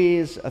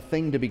phrase "a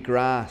thing to be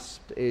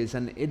grasped" is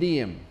an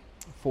idiom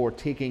for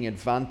taking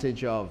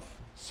advantage of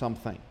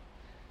something.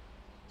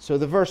 So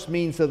the verse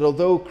means that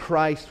although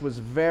Christ was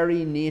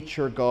very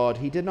nature God,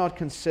 he did not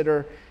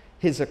consider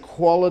his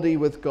equality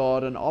with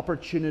God an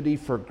opportunity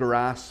for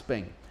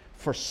grasping,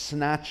 for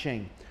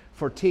snatching,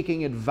 for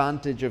taking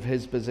advantage of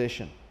his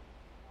position.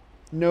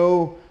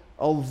 No,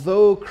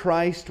 although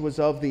Christ was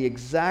of the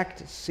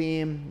exact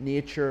same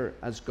nature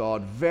as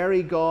God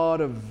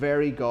of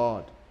very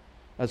God,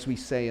 as we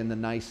say in the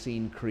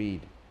Nicene Creed,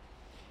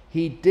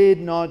 he did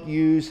not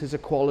use his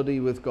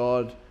equality with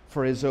God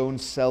for his own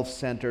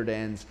self-centered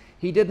ends.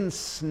 He didn't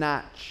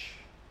snatch,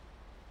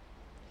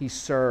 he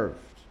served.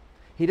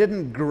 He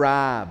didn't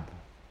grab,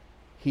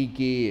 he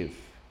gave.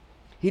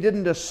 He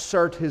didn't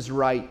assert his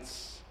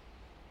rights,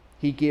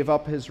 he gave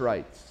up his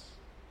rights.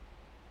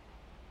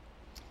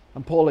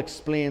 And Paul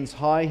explains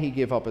how he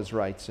gave up his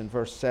rights in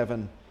verse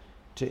 7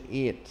 to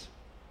 8.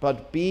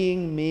 But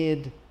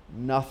made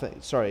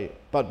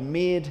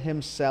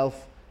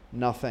himself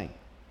nothing,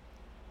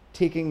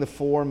 taking the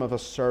form of a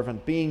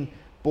servant, being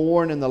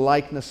born in the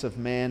likeness of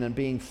men, and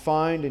being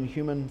found in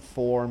human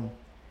form,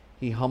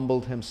 he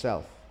humbled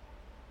himself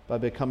by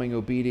becoming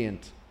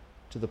obedient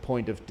to the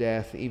point of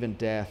death, even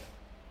death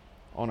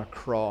on a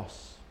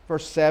cross.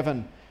 Verse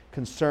 7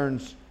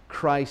 concerns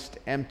Christ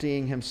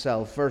emptying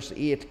himself. Verse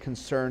 8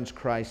 concerns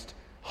Christ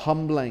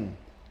humbling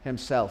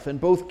himself. In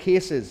both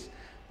cases,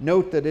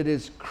 note that it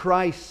is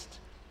Christ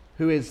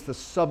who is the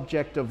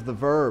subject of the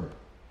verb.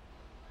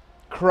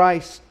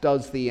 Christ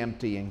does the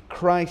emptying.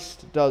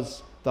 Christ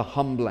does the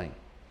humbling.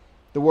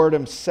 The word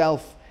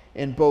himself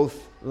in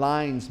both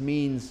lines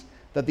means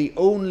that the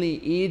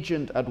only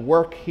agent at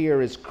work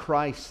here is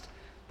Christ.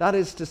 That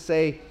is to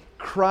say,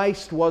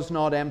 Christ was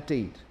not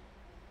emptied.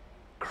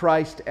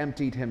 Christ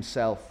emptied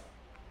himself.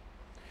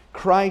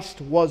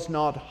 Christ was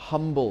not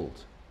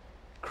humbled.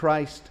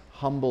 Christ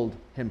humbled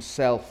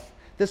himself.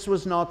 This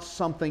was not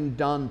something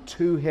done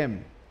to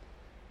him.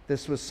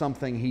 This was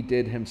something he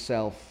did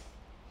himself.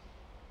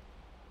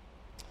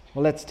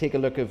 Well, let's take a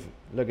look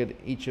at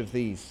each of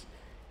these.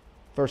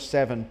 Verse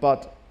 7,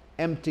 but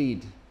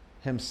emptied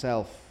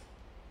himself.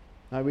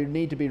 Now we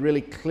need to be really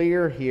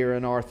clear here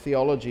in our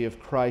theology of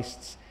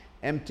Christ's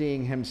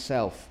emptying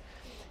himself.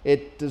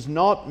 It does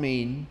not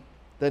mean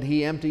that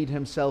he emptied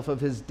himself of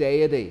his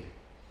deity,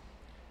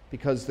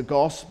 because the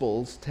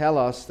Gospels tell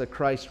us that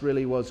Christ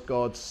really was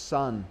God's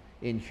Son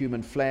in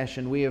human flesh,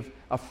 and we have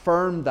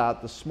affirmed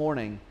that this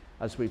morning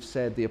as we've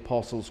said the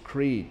Apostles'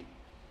 Creed.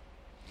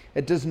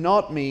 It does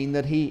not mean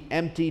that he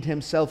emptied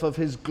himself of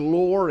his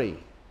glory.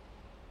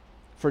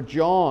 For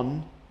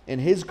John, in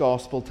his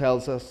Gospel,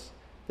 tells us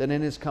that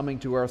in his coming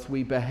to earth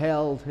we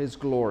beheld his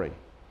glory.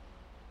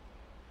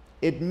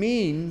 It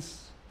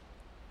means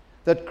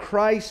that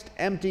Christ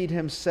emptied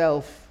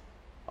himself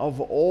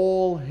of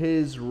all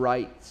his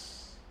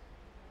rights.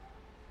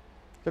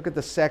 Look at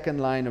the second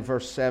line of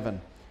verse 7.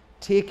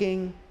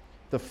 Taking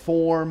the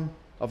form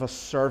of a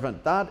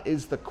servant. That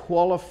is the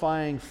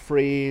qualifying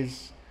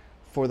phrase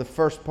for the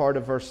first part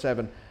of verse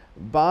 7.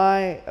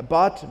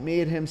 But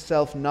made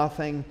himself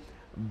nothing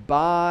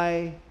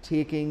by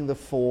taking the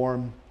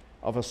form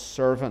of a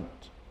servant.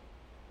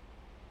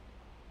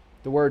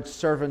 The word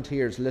servant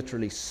here is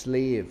literally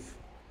slave.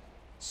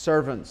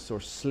 Servants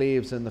or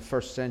slaves in the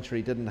first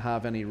century didn't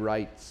have any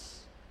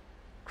rights.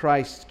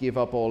 Christ gave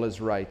up all his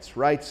rights,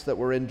 rights that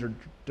were in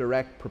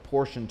direct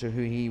proportion to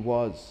who he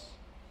was.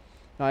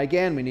 Now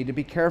again, we need to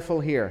be careful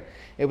here.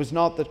 It was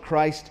not that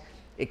Christ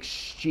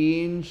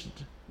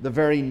exchanged the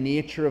very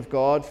nature of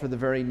God for the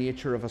very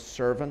nature of a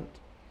servant.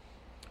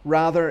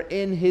 Rather,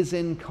 in his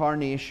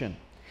incarnation,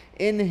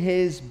 in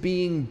his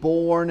being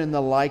born in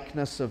the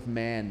likeness of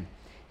men,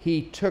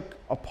 he took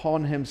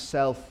upon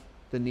himself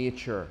the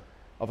nature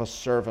of a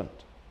servant.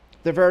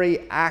 The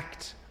very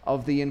act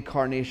of the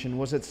incarnation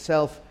was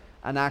itself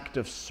an act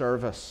of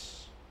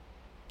service.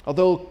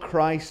 Although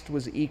Christ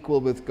was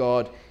equal with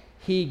God,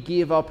 he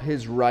gave up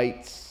his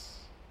rights.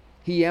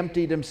 He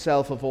emptied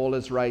himself of all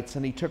his rights,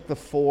 and he took the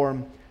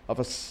form of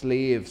a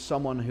slave,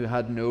 someone who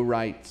had no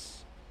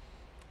rights.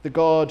 The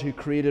God who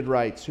created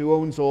rights, who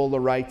owns all the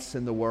rights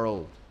in the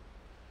world,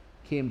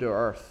 came to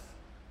earth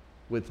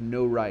with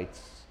no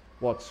rights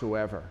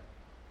whatsoever.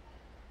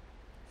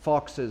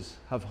 Foxes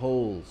have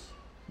holes,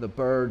 the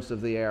birds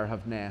of the air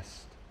have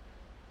nests,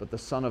 but the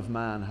Son of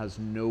Man has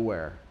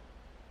nowhere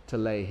to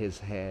lay his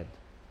head.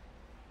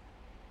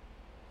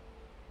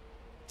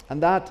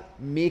 And that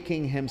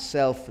making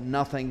himself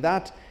nothing,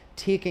 that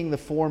taking the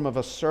form of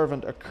a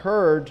servant,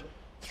 occurred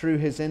through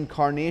his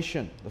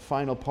incarnation, the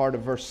final part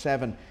of verse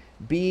 7,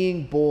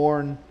 being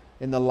born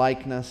in the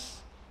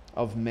likeness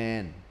of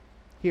men.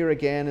 Here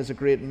again is a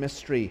great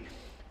mystery.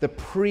 The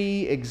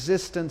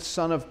pre-existent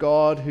Son of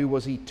God, who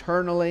was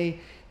eternally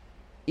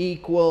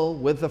equal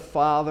with the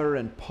Father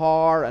in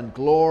power and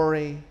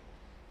glory,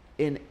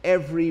 in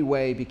every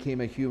way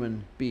became a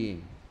human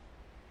being.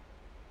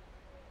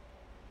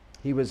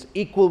 He was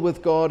equal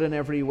with God in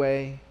every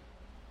way,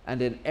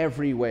 and in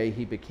every way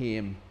he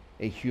became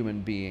a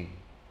human being.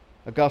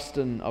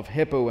 Augustine of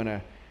Hippo, in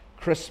a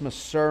Christmas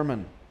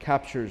sermon,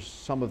 captures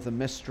some of the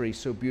mystery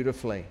so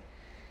beautifully.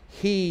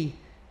 He,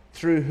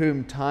 through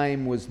whom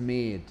time was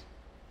made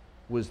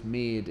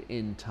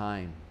in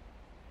time.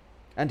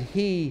 And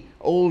he,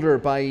 older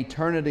by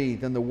eternity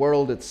than the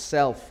world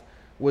itself,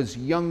 was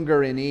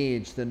younger in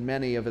age than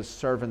many of his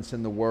servants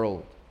in the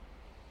world.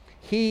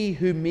 He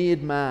who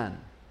made man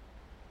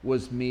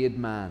was made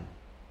man.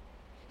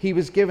 He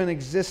was given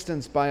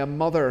existence by a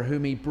mother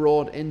whom he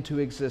brought into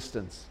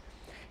existence.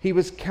 He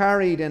was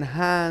carried in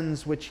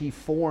hands which he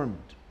formed.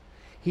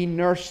 He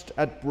nursed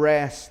at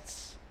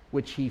breasts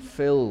which he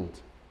filled.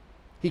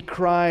 He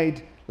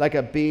cried like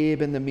a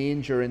babe in the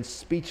manger in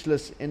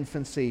speechless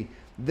infancy,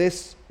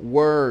 this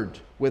word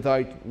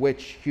without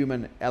which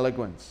human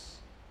eloquence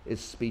is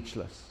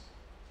speechless.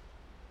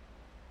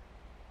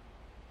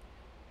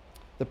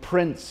 The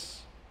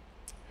prince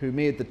who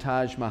made the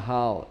Taj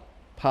Mahal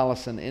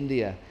palace in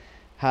India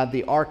had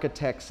the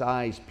architect's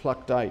eyes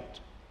plucked out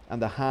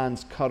and the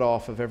hands cut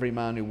off of every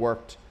man who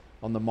worked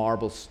on the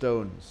marble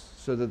stones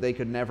so that they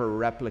could never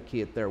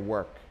replicate their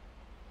work.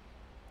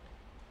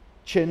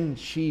 Qin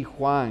Shi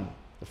Huang,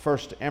 the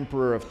first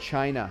emperor of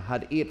China,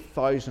 had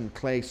 8,000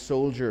 clay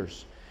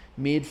soldiers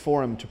made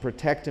for him to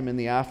protect him in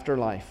the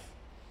afterlife.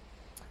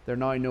 They're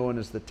now known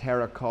as the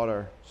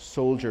terracotta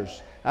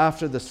soldiers.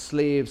 After the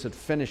slaves had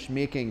finished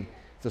making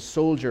the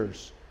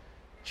soldiers,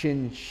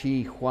 Qin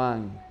Shi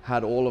Huang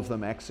had all of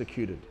them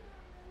executed.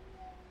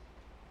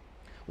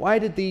 Why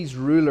did these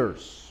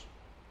rulers,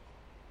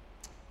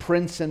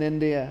 prince in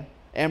India,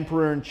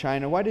 emperor in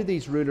China, why did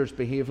these rulers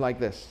behave like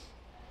this?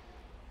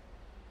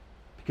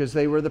 Because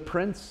they were the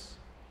prince.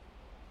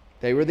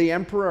 They were the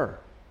emperor.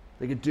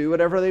 They could do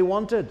whatever they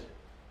wanted.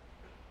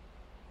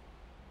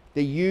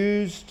 They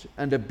used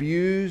and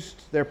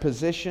abused their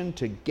position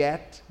to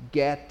get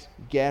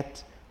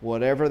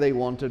whatever they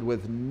wanted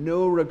with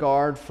no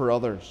regard for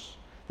others.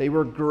 They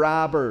were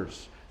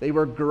grabbers. They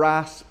were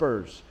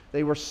graspers.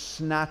 They were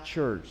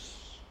snatchers.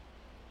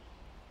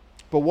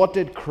 But what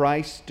did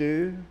Christ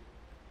do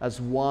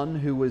as one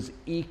who was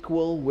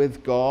equal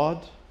with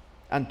God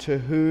and to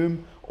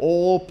whom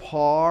all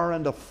power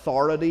and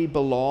authority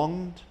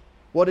belonged?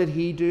 What did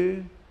he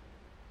do?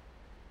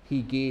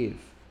 He gave,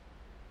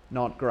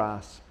 not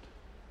grasped.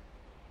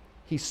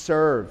 He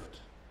served,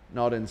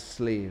 not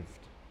enslaved.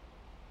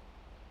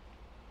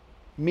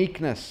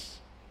 Meekness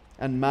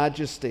and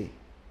majesty,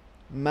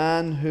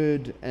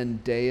 manhood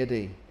and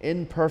deity,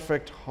 in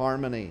perfect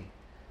harmony.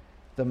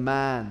 The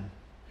man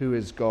who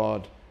is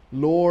God,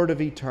 Lord of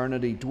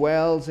eternity,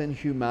 dwells in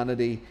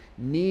humanity,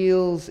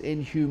 kneels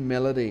in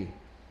humility,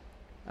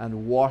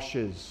 and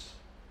washes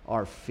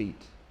our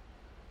feet.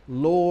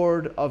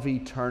 Lord of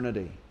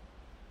eternity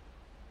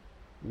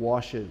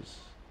washes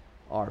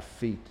our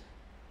feet.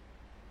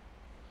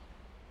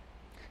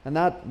 And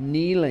that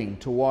kneeling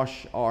to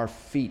wash our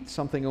feet,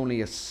 something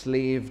only a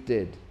slave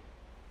did,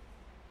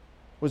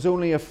 was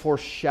only a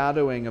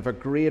foreshadowing of a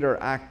greater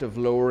act of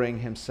lowering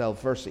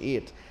himself. Verse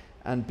 8,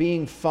 and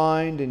being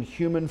found in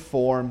human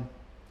form,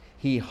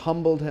 he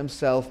humbled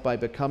himself by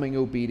becoming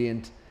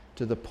obedient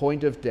to the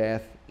point of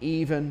death,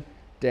 even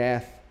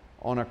death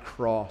on a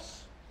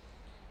cross.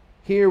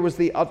 Here was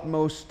the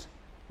utmost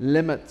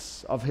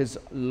limits of his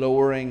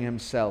lowering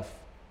himself.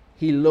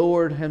 He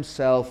lowered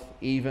himself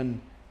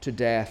even to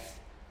death,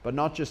 but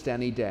not just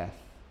any death,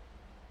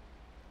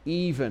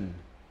 even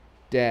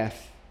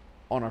death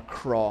on a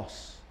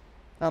cross.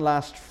 That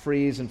last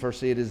phrase in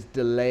verse 8 is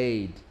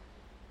delayed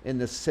in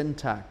the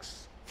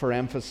syntax for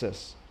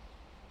emphasis.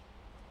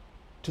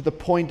 To the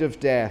point of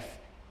death,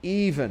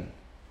 even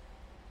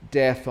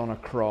death on a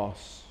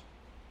cross.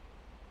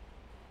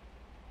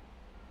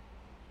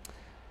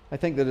 I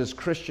think that as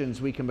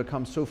Christians we can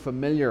become so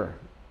familiar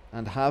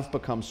and have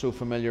become so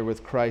familiar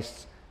with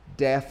Christ's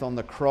death on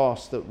the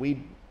cross that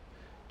we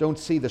don't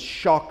see the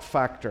shock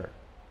factor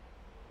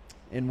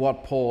in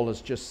what Paul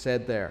has just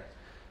said there.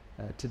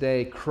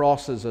 Today,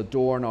 crosses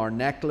adorn our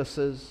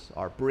necklaces,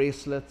 our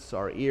bracelets,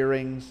 our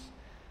earrings.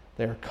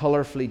 They're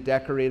colorfully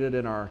decorated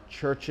in our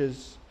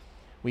churches.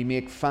 We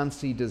make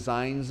fancy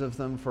designs of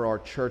them for our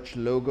church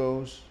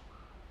logos.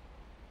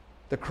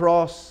 The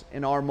cross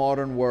in our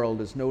modern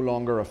world is no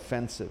longer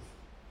offensive.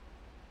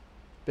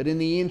 But in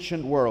the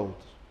ancient world,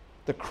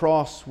 the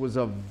cross was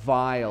a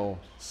vile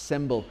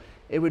symbol.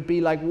 It would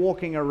be like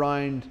walking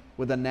around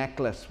with a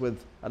necklace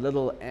with a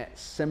little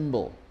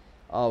symbol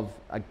of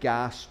a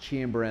gas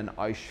chamber in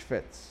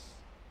Auschwitz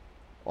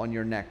on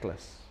your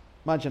necklace.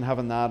 Imagine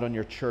having that on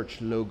your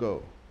church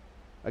logo,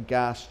 a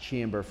gas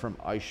chamber from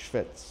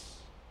Auschwitz.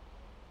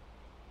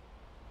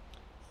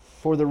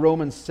 For the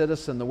Roman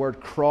citizen, the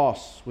word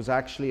cross was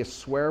actually a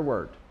swear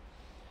word.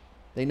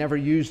 They never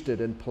used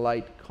it in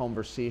polite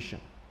conversation.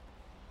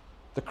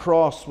 The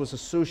cross was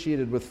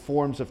associated with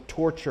forms of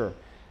torture,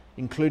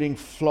 including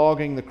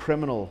flogging the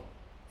criminal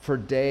for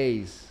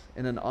days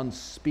in an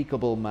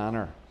unspeakable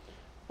manner.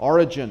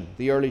 Origen,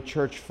 the early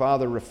church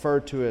father,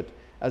 referred to it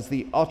as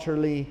the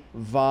utterly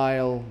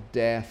vile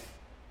death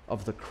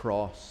of the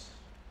cross.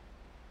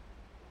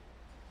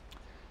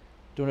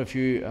 Don't know if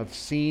you have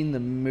seen the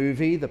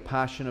movie The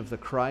Passion of the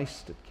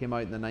Christ. It came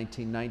out in the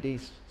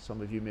 1990s.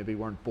 Some of you maybe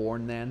weren't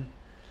born then.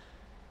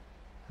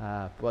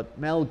 But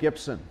Mel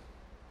Gibson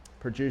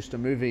produced a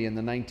movie in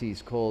the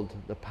 90s called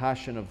The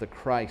Passion of the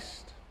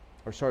Christ.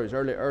 Or sorry, it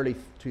was early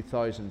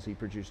 2000s he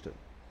produced it.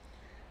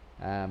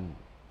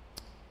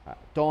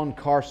 Don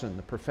Carson,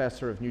 the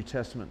professor of New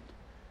Testament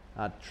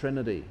at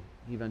Trinity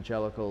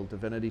Evangelical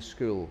Divinity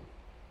School,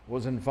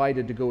 was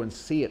invited to go and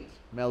see it.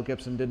 Mel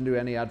Gibson didn't do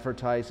any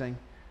advertising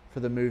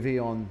for the movie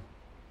on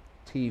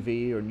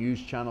TV or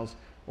news channels.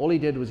 All he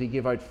did was he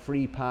gave out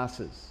free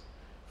passes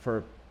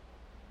for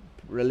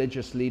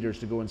religious leaders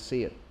to go and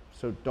see it.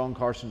 So Don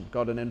Carson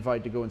got an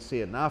invite to go and see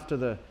it. And after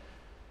the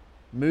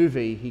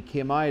movie, he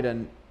came out,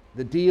 and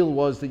the deal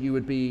was that you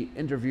would be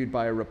interviewed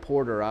by a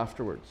reporter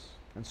afterwards.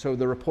 And so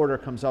the reporter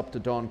comes up to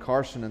Don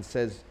Carson and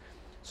says,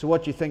 "So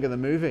what do you think of the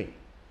movie?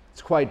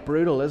 It's quite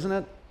brutal, isn't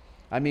it?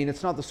 I mean,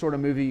 it's not the sort of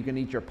movie you can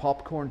eat your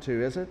popcorn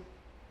to, is it?"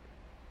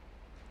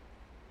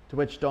 To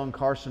which Don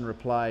Carson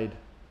replied,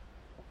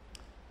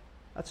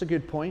 "That's a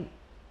good point.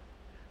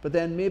 But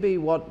then maybe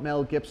what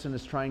Mel Gibson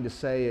is trying to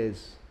say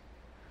is,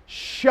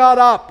 shut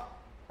up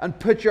and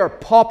put your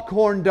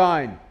popcorn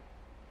down.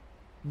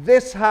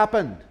 This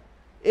happened.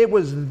 It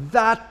was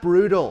that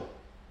brutal."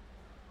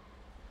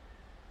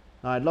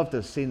 Now, I'd love to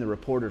have seen the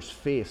reporter's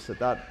face at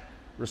that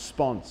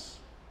response.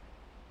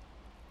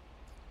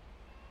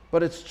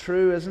 But it's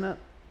true, isn't it?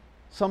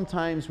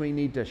 Sometimes we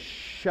need to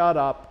shut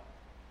up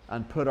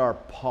and put our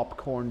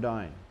popcorn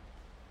down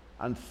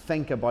and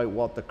think about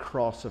what the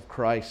cross of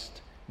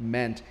Christ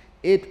meant.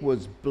 It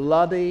was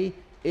bloody,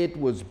 it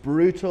was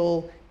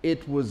brutal,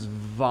 it was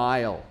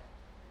vile.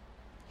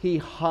 He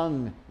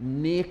hung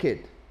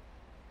naked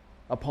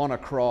upon a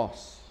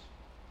cross.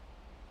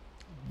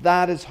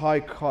 That is how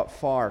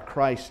far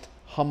Christ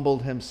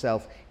humbled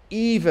himself,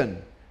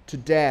 even to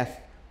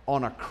death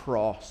on a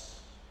cross.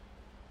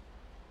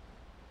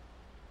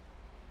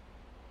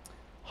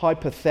 How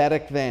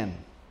pathetic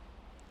then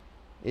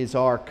is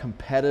our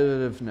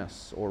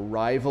competitiveness or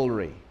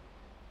rivalry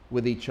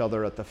with each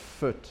other at the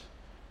foot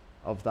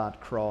of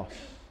that cross.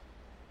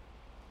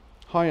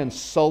 How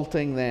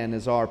insulting then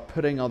is our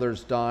putting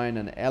others down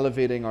and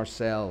elevating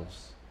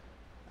ourselves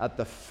at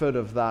the foot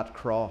of that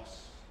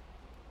cross.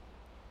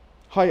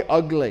 How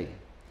ugly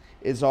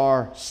is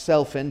our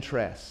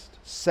self-interest,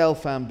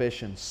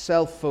 self-ambition,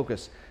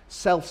 self-focus,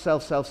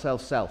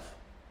 self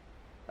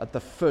at the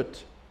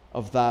foot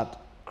of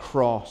that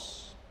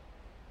cross.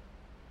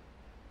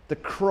 The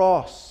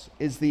cross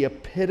is the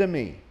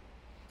epitome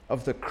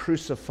of the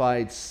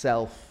crucified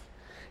self.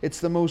 It's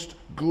the most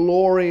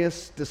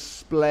glorious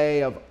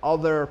display of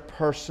other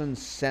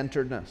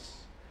person-centeredness.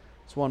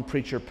 As one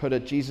preacher put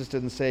it, Jesus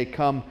didn't say,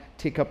 "Come,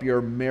 take up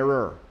your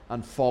mirror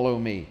and follow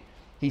me."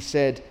 He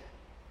said,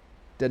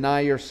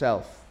 "Deny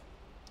yourself.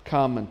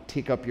 Come and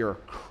take up your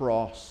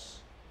cross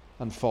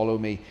and follow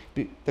me."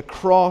 The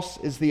cross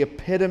is the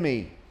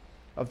epitome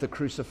of the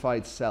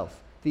crucified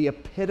self. The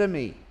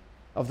epitome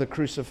of the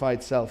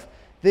crucified self.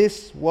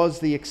 This was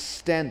the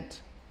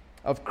extent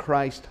of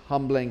Christ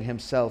humbling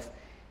himself.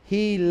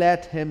 He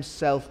let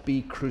himself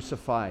be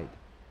crucified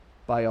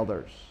by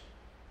others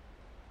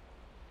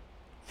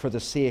for the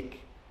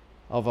sake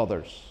of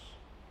others.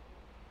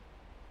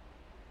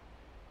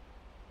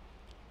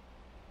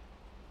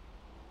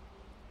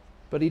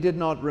 But he did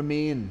not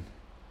remain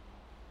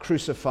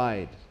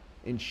crucified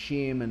in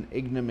shame and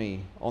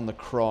ignominy on the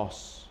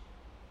cross.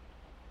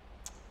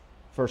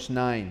 Verse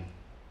 9.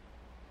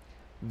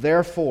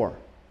 Therefore,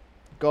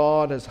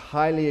 God has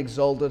highly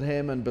exalted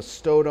him and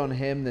bestowed on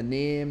him the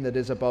name that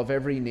is above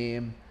every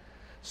name,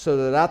 so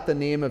that at the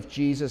name of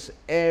Jesus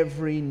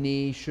every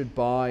knee should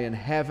bow in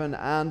heaven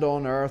and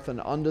on earth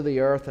and under the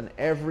earth, and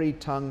every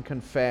tongue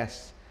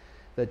confess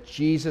that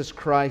Jesus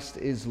Christ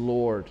is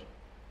Lord,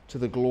 to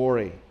the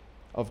glory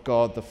of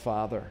God the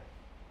Father.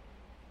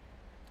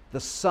 The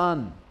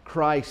Son,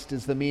 Christ,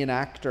 is the main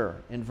actor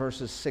in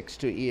verses 6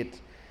 to 8,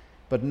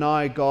 but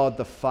now God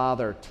the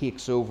Father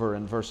takes over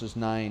in verses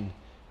 9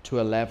 to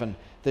 11.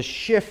 The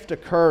shift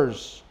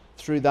occurs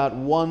through that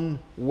one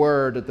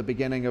word at the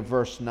beginning of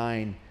verse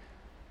 9,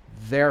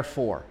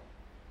 therefore.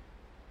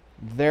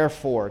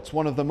 Therefore. It's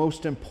one of the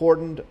most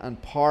important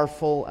and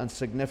powerful and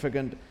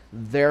significant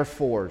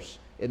therefores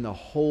in the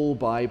whole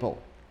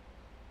Bible.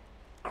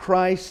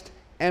 Christ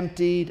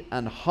emptied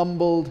and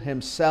humbled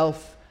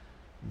himself.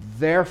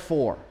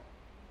 Therefore,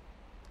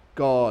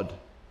 God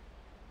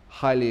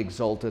highly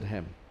exalted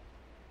him.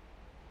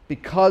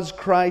 Because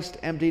Christ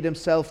emptied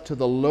himself to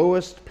the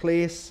lowest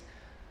place,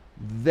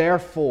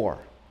 therefore,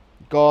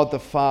 God the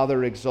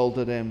Father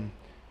exalted him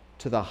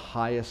to the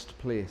highest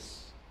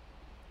place.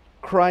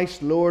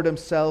 Christ lowered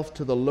himself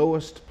to the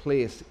lowest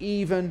place,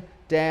 even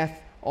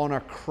death on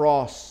a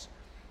cross.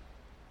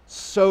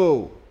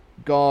 So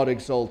God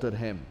exalted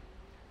him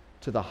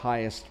to the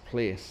highest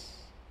place.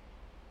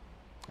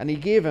 And he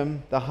gave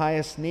him the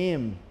highest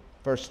name,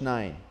 verse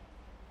 9.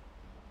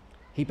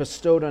 He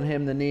bestowed on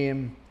him the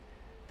name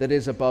that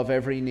is above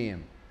every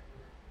name.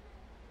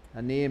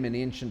 A name in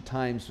ancient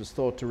times was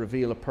thought to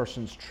reveal a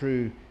person's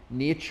true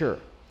nature.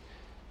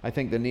 I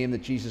think the name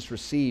that Jesus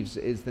receives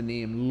is the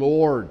name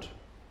Lord.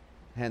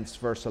 Hence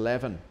verse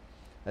 11,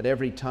 that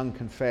every tongue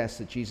confess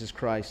that Jesus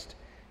Christ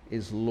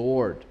is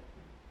Lord.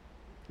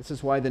 This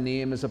is why the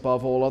name is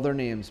above all other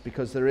names,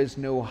 because there is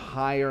no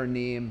higher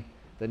name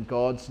than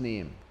God's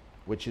name,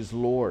 which is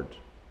Lord.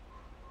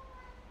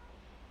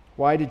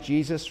 Why did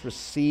Jesus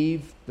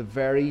receive the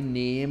very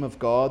name of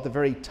God, the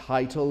very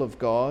title of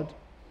God?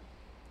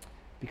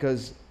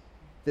 Because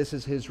this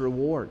is his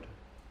reward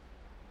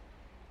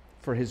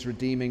for his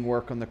redeeming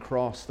work on the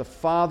cross. The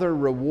Father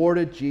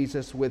rewarded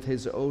Jesus with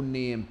his own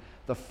name.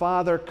 The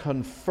Father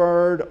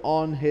conferred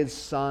on his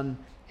Son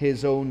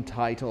his own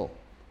title,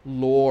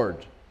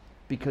 Lord,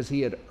 because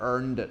he had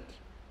earned it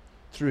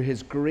through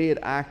his great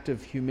act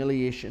of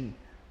humiliation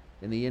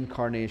in the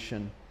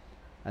incarnation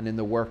and in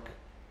the work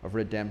of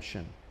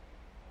redemption.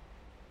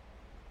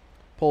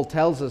 Paul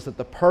tells us that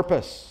the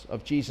purpose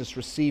of Jesus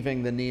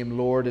receiving the name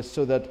Lord is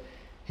so that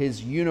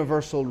his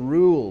universal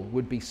rule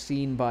would be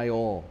seen by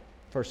all.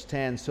 Verse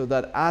 10, so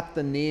that at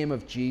the name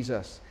of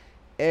Jesus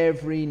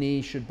every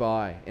knee should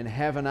bow in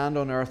heaven and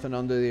on earth and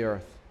under the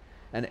earth,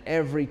 and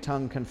every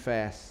tongue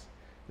confess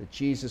that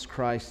Jesus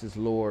Christ is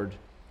Lord,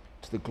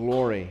 to the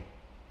glory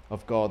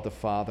of God the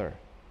Father.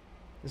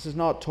 This is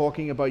not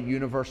talking about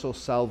universal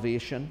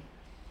salvation,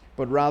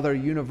 but rather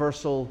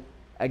universal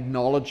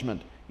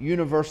acknowledgement,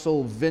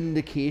 universal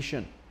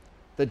vindication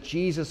that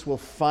Jesus will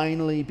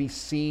finally be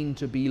seen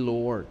to be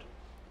Lord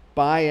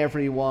by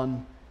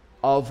everyone,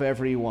 of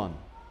everyone.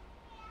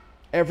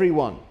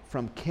 Everyone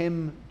from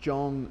Kim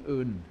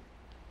Jong-un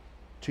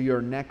to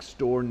your next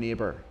door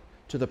neighbor,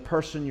 to the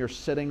person you're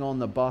sitting on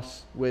the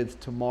bus with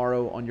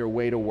tomorrow on your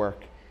way to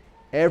work.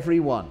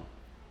 Everyone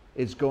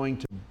is going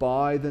to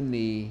bow the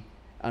knee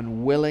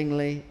and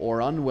willingly or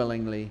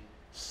unwillingly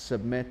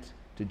submit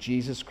to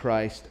Jesus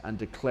Christ and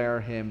declare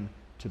him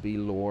to be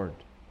Lord.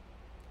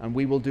 And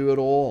we will do it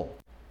all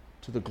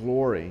to the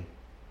glory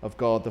of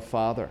God the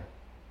Father.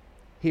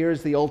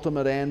 Here's the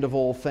ultimate end of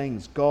all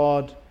things.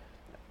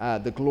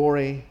 The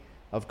glory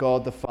of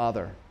God the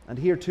Father. And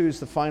here too is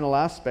the final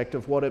aspect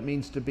of what it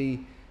means to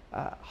be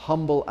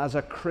humble as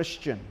a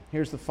Christian.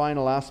 Here's the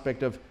final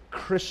aspect of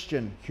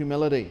Christian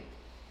humility.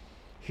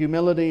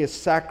 Humility is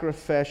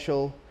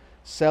sacrificial,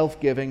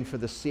 self-giving for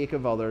the sake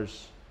of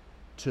others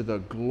to the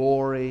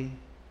glory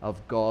of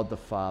God the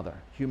Father.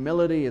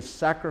 Humility is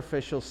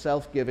sacrificial,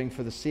 self-giving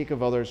for the sake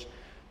of others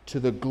to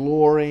the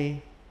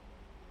glory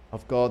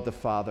of God the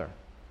Father.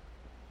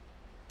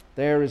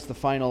 There is the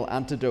final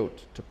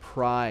antidote to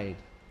pride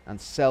and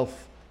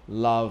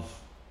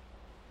self-love.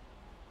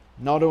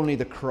 Not only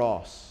the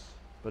cross,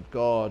 but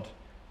God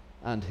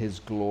and his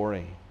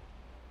glory.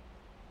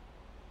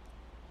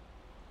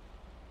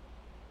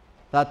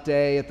 That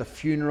day at the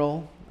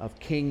funeral of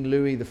King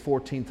Louis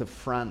XIV of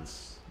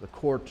France, the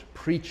court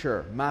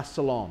preacher,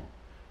 Massillon,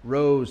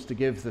 rose to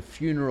give the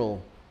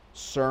funeral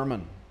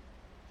sermon.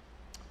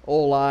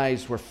 All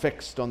eyes were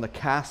fixed on the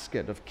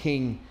casket of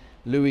King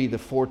Louis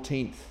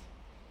XIV.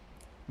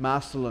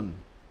 Massillon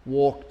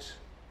walked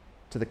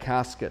to the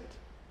casket,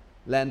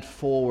 leant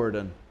forward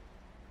and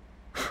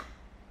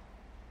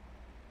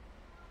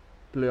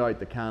blew out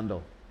the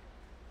candle.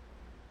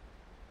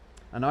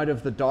 And out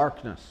of the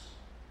darkness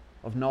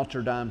of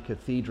Notre Dame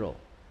Cathedral,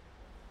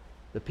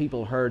 the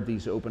people heard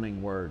these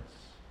opening words: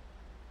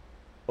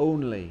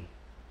 only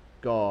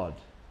God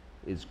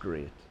is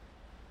great.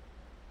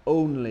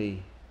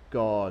 Only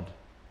God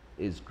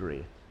is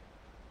great.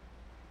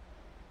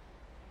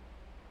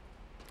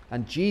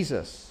 And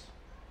Jesus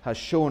has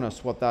shown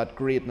us what that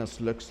greatness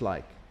looks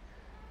like.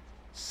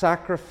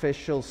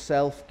 Sacrificial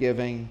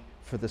self-giving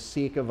for the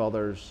sake of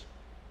others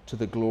to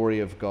the glory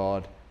of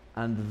God.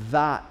 And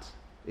that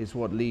is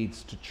what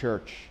leads to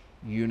church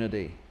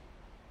unity.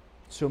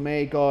 So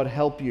may God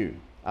help you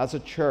as a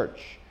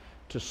church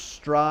to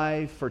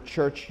strive for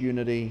church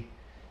unity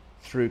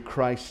through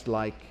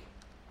Christ-like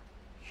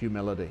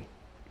humility.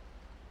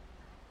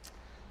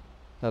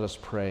 Let us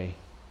pray.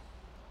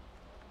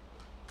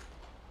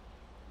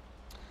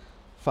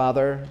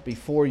 Father,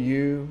 before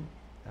you,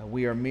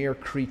 we are mere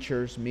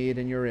creatures made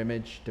in your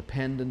image,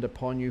 dependent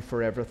upon you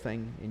for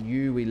everything. In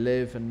you we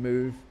live and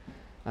move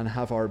and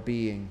have our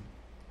being.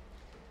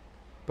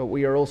 But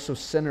we are also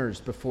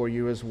sinners before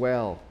you as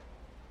well.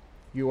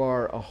 You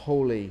are a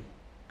holy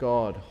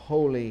God.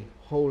 Holy,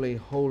 holy,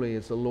 holy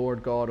is the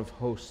Lord God of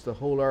hosts. The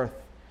whole earth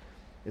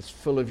is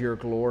full of your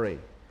glory.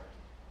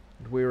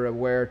 And we are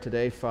aware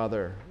today,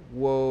 Father,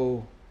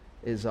 woe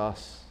is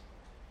us,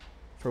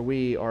 for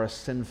we are a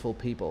sinful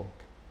people.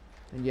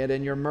 And yet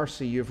in your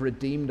mercy you've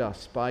redeemed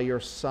us by your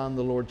Son,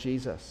 the Lord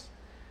Jesus.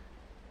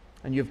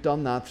 And you've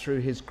done that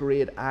through his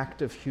great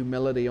act of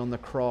humility on the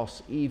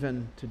cross,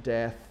 even to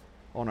death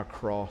on a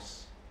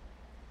cross.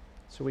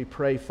 So we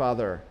pray,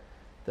 Father,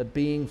 that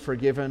being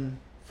forgiven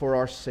for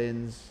our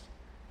sins,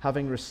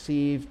 having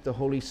received the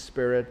Holy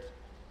Spirit,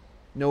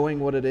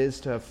 knowing what it is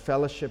to have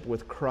fellowship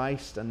with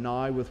Christ and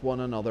now with one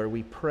another,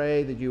 we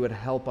pray that you would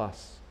help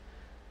us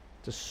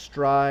to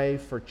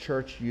strive for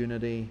church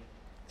unity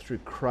through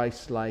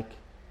Christ-like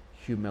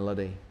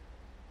humility.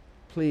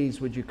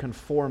 Please, would you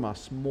conform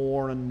us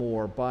more and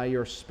more by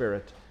your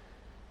Spirit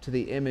to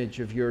the image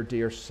of your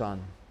dear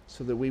Son,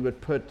 so that we would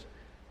put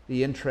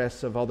the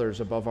interests of others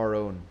above our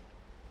own,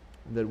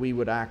 and that we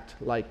would act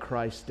like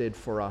Christ did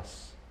for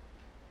us.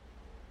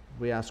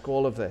 We ask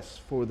all of this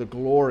for the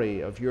glory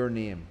of your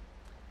name.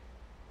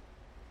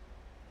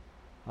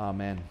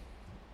 Amen.